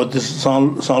 what is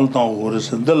Saltang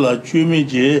Horus and the La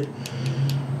Jumiji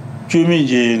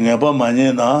Neba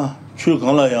Manena,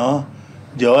 Chukalaya,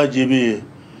 Jawajibi,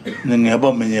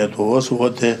 Neba Maneto, so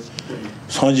what the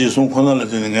Sanji Sunkonal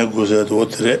in Negozet,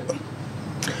 what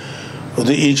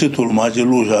the Ichitul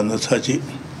Majiluja and the Sachi.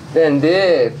 Then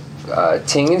the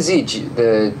Tingzi,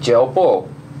 the Jelpo,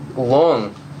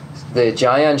 Long, the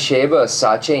Jayan Sheba,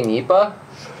 Sache Nipa,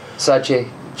 Sache.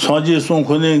 Sanji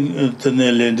Sunkoning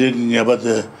Tenelending about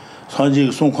the Sanji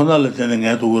Sunkonal telling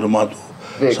at Urmatu.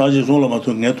 Sanji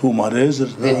Sulamatu Netu Mares,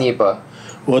 the Nipa.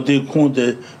 What they call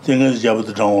the things Jabba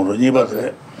down,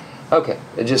 Niba. Okay,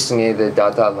 just need the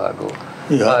Data Lago.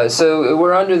 Yeah. So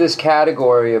we're under this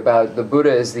category about the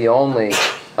Buddha is the only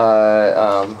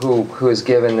who is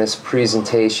given this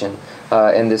presentation,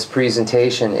 and this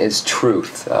presentation is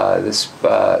truth. This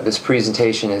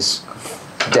presentation is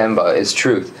Demba, is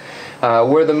truth.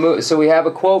 So we have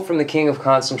a quote from the King of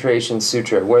Concentration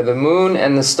Sutra, where the moon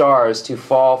and the stars to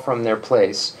fall from their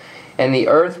place, and the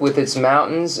earth with its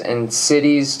mountains and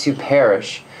cities to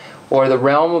perish, or the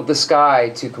realm of the sky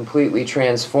to completely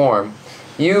transform,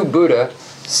 you, Buddha,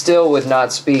 still would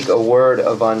not speak a word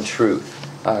of untruth.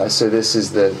 So this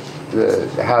is the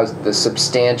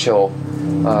substantial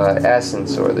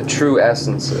essence, or the true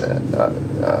essence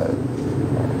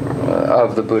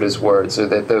of the Buddha's words, or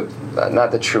that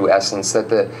not the true essence, that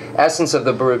the essence of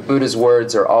the Buddha's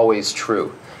words are always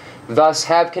true. Thus,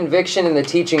 have conviction in the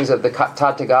teachings of the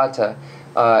Tathagata,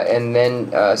 and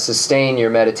then sustain your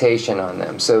meditation on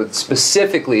them. So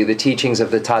specifically the teachings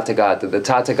of the Tathagata. The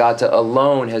Tathagata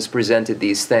alone has presented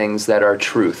these things that are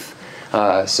truth.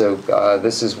 So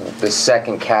this is the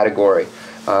second category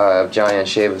of Jayan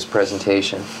Sheva's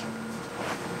presentation.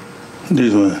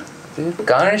 This one.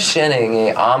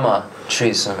 Garnishening ama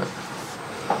trison.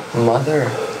 Mother.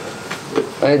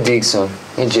 Dixon.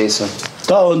 Jason.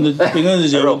 Down the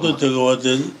things you go to what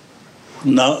the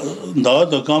now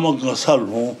the Kamaka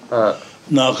Salvo,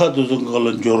 Nakatu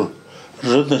Galanjor,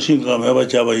 Retashinga Meva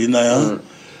Java Inaya,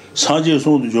 Sanji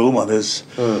Sun Jomares,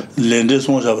 Lendes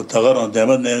of Tagaran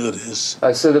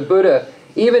Demanegres. So the Buddha,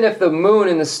 even if the moon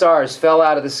and the stars fell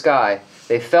out of the sky,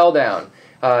 they fell down,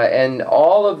 and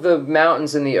all of the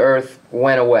mountains in the earth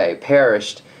went away,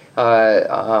 perished,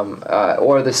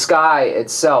 or the sky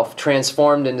itself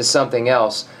transformed into something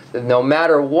else. No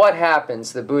matter what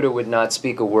happens, the Buddha would not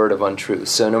speak a word of untruth.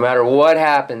 So no matter what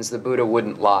happens, the Buddha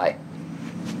wouldn't lie.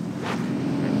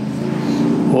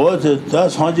 What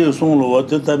that's Sanji Sun, what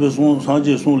the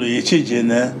Sanji Sun,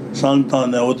 Ichijine,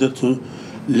 Santana, what the two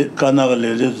Kanaga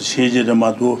led Shiji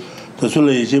Matu, the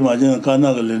Sulaji Majin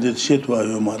Kanaga led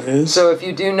Shetu. So if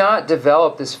you do not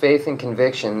develop this faith and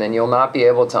conviction, then you'll not be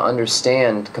able to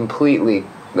understand completely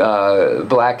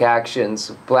black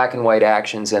and white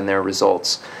actions and their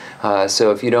results.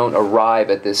 So if you don't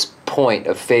arrive at this point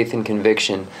of faith and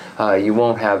conviction, you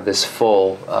won't have this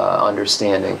full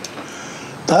understanding.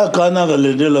 So the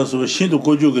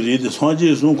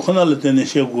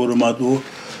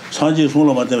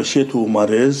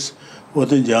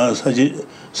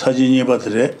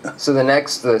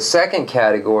second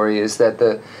category is that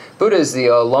the Buddha is the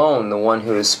one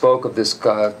who has spoke of this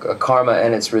karma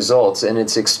and its results, and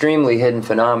its extremely hidden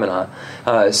phenomena.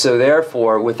 So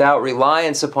therefore, without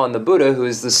reliance upon the Buddha, who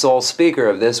is the sole speaker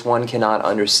of this, one cannot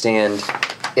understand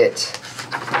it.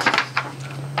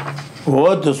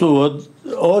 Okay.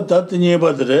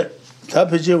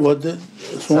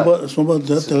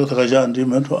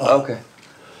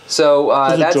 So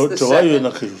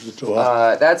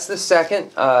that's the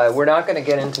second. We're not going to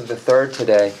get into the third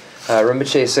today.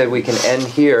 Rinpoche said we can end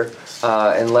here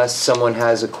unless someone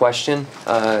has a question.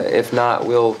 If not,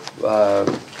 we'll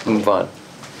move on.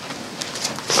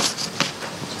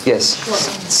 Yes,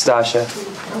 Stasha.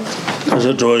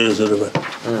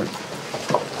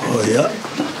 Oh, yeah.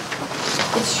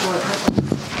 It's short.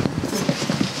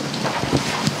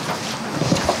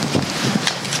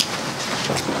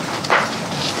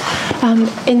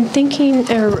 In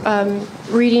thinking or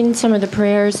reading some of the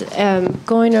prayers,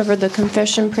 going over the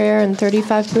confession prayer in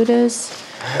 35 Buddhas,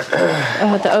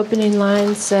 the opening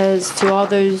line says, to all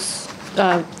those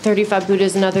 35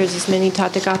 Buddhas and others, as many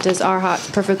Tathagatas, Arhats,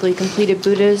 perfectly completed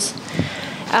Buddhas.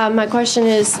 My question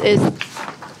is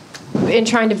in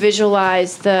trying to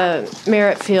visualize the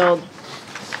merit field,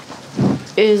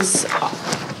 is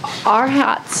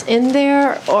Arhats in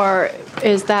there, or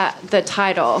is that the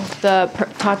title, the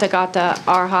Tathagata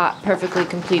Arhat Perfectly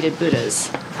Completed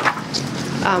Buddhas?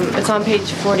 It's on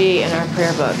page 48 in our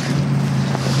prayer book.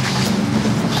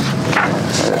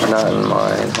 Not in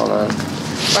mine. Hold on.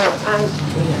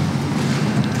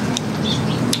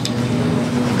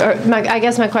 I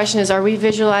guess my question is, are we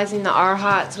visualizing the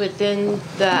arhats within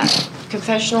the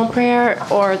confessional prayer,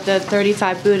 or the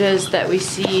 35 Buddhas that we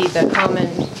see the common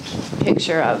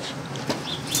picture of?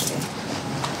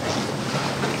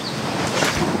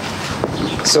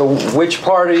 So which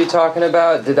part are you talking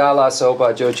about? Didala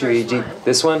Sopa Jochu Iji?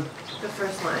 This one? The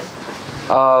first line.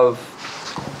 Of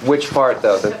which part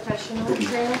though? The confessional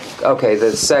prayer? Okay,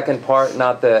 the second part,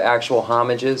 not the actual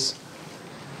homages.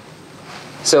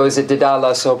 So is it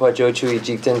Didala Sopa Jochu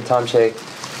Ijikten Tamche?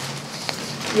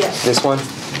 Yes. This one?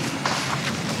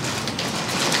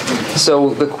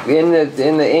 So in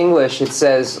the English it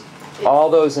says, all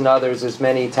those and others, as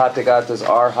many Tathagatas,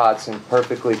 Arhats, and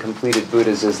perfectly completed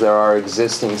Buddhas as there are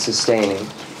existing, sustaining.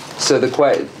 So the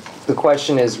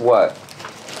question is what?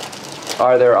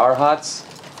 Are there Arhats?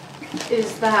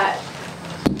 Is that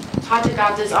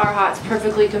Tathagatas, Arhats,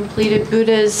 perfectly completed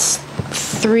Buddhas,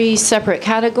 3 separate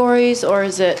categories, or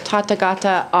is it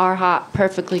Tathagata, Arhat,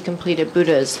 perfectly completed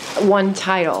Buddhas, one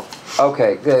title?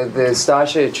 Okay, the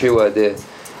Stasha Chua, the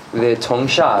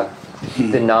Tongsha,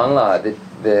 the Nangla,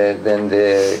 then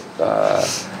the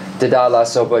Didala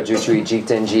Sopa Juchui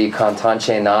Jiktenji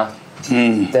Kantanche Na,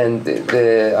 then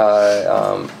the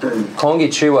Kongi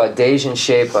Chua, Dejin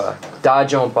Shepa,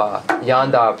 Dajompa,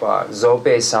 Yandapa,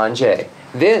 Zope Sanje,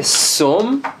 the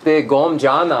Sum, the Gom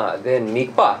Jana, then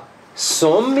Mikpa,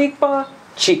 Sum Mikpa,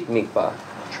 Chik Mikpa,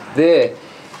 the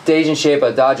Dejin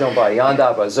Shepa, Dajompa,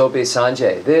 Yandapa, Zope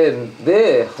Sanje,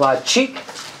 the La Chik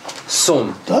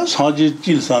Sum. That's how you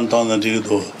kill Santana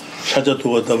Digo.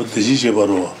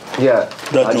 Yeah.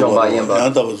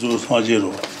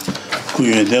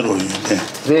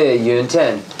 The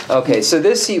Yunten. Okay, so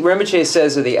this Rinpoche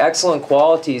says are the excellent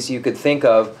qualities you could think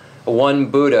of one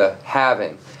Buddha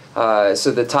having.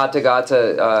 So the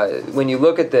Tathagata, when you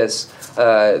look at this,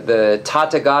 the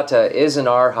Tathagata is an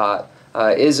Arhat,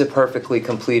 is a perfectly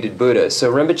completed Buddha.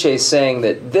 So Rinpoche is saying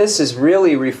that this is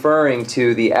really referring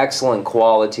to the excellent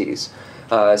qualities.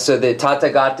 So the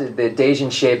Tathagata, the Dejin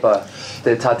Shepa,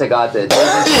 the Tathagata,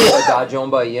 Dejin Shepa,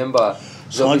 Dajomba, Yimba.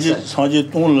 So if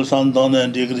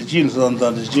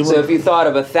you thought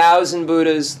of 1,000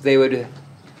 Buddhas, they would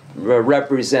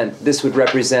this would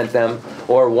represent them,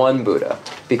 or one Buddha.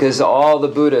 Because all the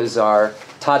Buddhas are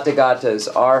Tathagatas,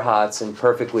 Arhats, and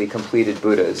perfectly completed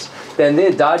Buddhas. Then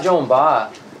the Dajomba,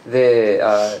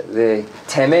 the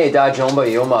Teme Dajomba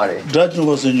Yomare.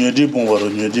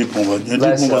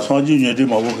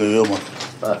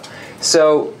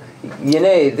 So,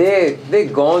 they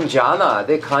Gon Jana,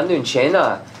 they Kandun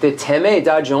Chena, the Teme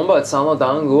Dajomba Tsano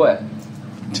Dangue.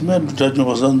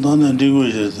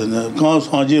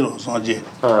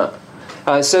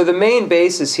 So the main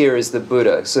basis here is the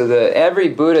Buddha. So every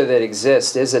Buddha that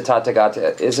exists is a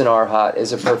Tathagata, is an Arhat,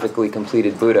 is a perfectly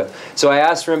completed Buddha. So I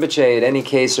asked Rinpoche, in any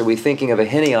case, are we thinking of a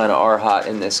Hinayana Arhat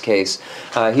in this case?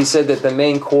 He said that the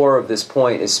main core of this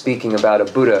point is speaking about a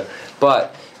Buddha.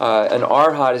 But an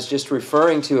Arhat is just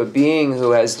referring to a being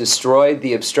who has destroyed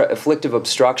the afflictive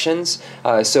obstructions.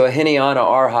 So a Hinayana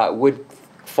Arhat would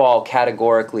fall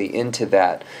categorically into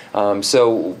that.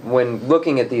 So when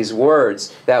looking at these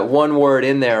words, that one word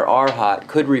in there, Arhat,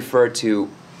 could refer to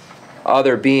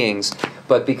other beings.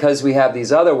 But because we have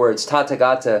these other words,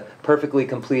 Tathagata, perfectly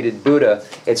completed Buddha,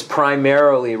 it's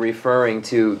primarily referring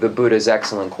to the Buddha's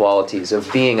excellent qualities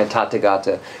of being a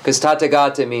Tathagata. Because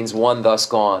Tathagata means one thus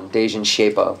gone, Dejin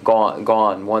Shepa,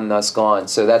 gone, one thus gone.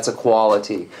 So that's a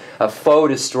quality. A foe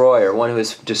destroyer, one who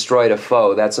has destroyed a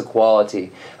foe, that's a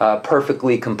quality.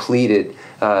 Perfectly completed,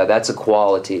 that's a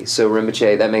quality. So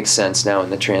Rinpoche, that makes sense now in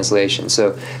the translation.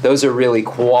 So those are really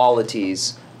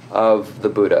qualities of the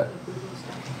Buddha.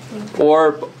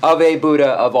 Or of a Buddha,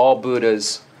 of all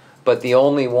Buddhas, but the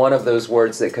only one of those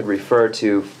words that could refer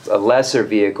to a lesser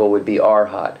vehicle would be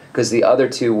Arhat, because the other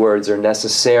two words are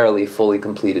necessarily fully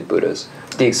completed Buddhas.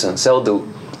 Diksun, Seldu.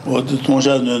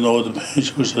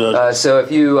 So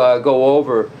if you go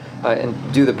over and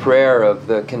do the prayer of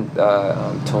the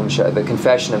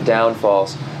confession of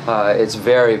downfalls, it's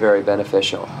very, very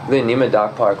beneficial.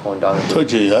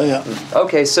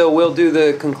 Okay, so we'll do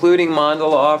the concluding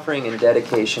mandala offering and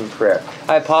dedication prayer.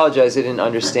 I apologize, I didn't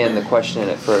understand the question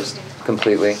at first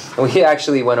completely. We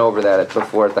actually went over that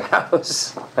before at the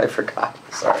house. I forgot,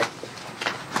 sorry.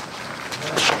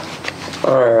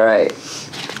 All right.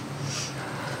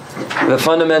 The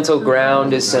fundamental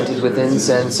ground is scented with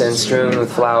incense and strewn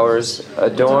with flowers,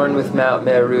 adorned with Mount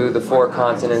Meru, the 4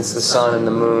 continents, the sun and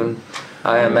the moon.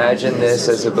 I imagine this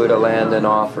as a Buddha land and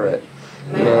offer it.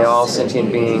 May all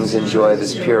sentient beings enjoy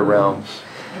this pure realm.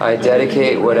 I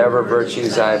dedicate whatever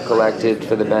virtues I have collected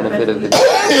for the benefit of the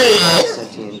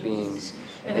sentient beings.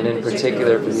 In and in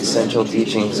particular for the essential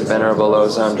teachings of Venerable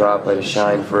Lobsang Drakpa to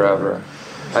shine forever.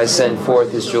 I send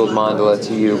forth this jeweled mandala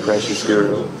to you, precious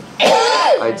Guru.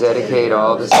 I dedicate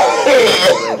all this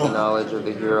to the knowledge of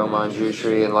the hero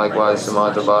Manjushri and likewise to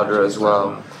Mantabhadra as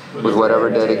well, with whatever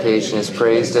dedication is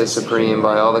praised as supreme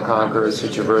by all the conquerors who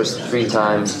traversed 3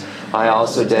 times. I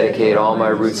also dedicate all my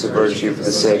roots of virtue for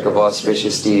the sake of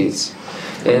auspicious deeds.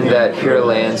 In that pure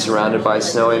land surrounded by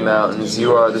snowy mountains,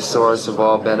 you are the source of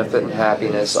all benefit and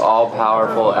happiness.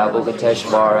 All-powerful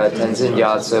Avalokiteshvara, Tenzin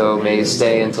Gyatso, may you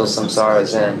stay until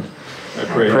samsara's end.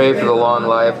 Pray for the long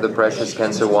life of the precious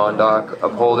Khensur Wandok,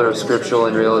 upholder of scriptural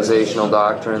and realizational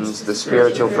doctrines, the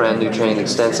spiritual friend who trained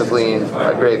extensively in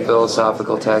great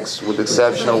philosophical texts with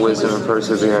exceptional wisdom and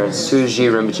perseverance. Suji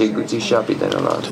Rinpoche Guti Shapi Denalat.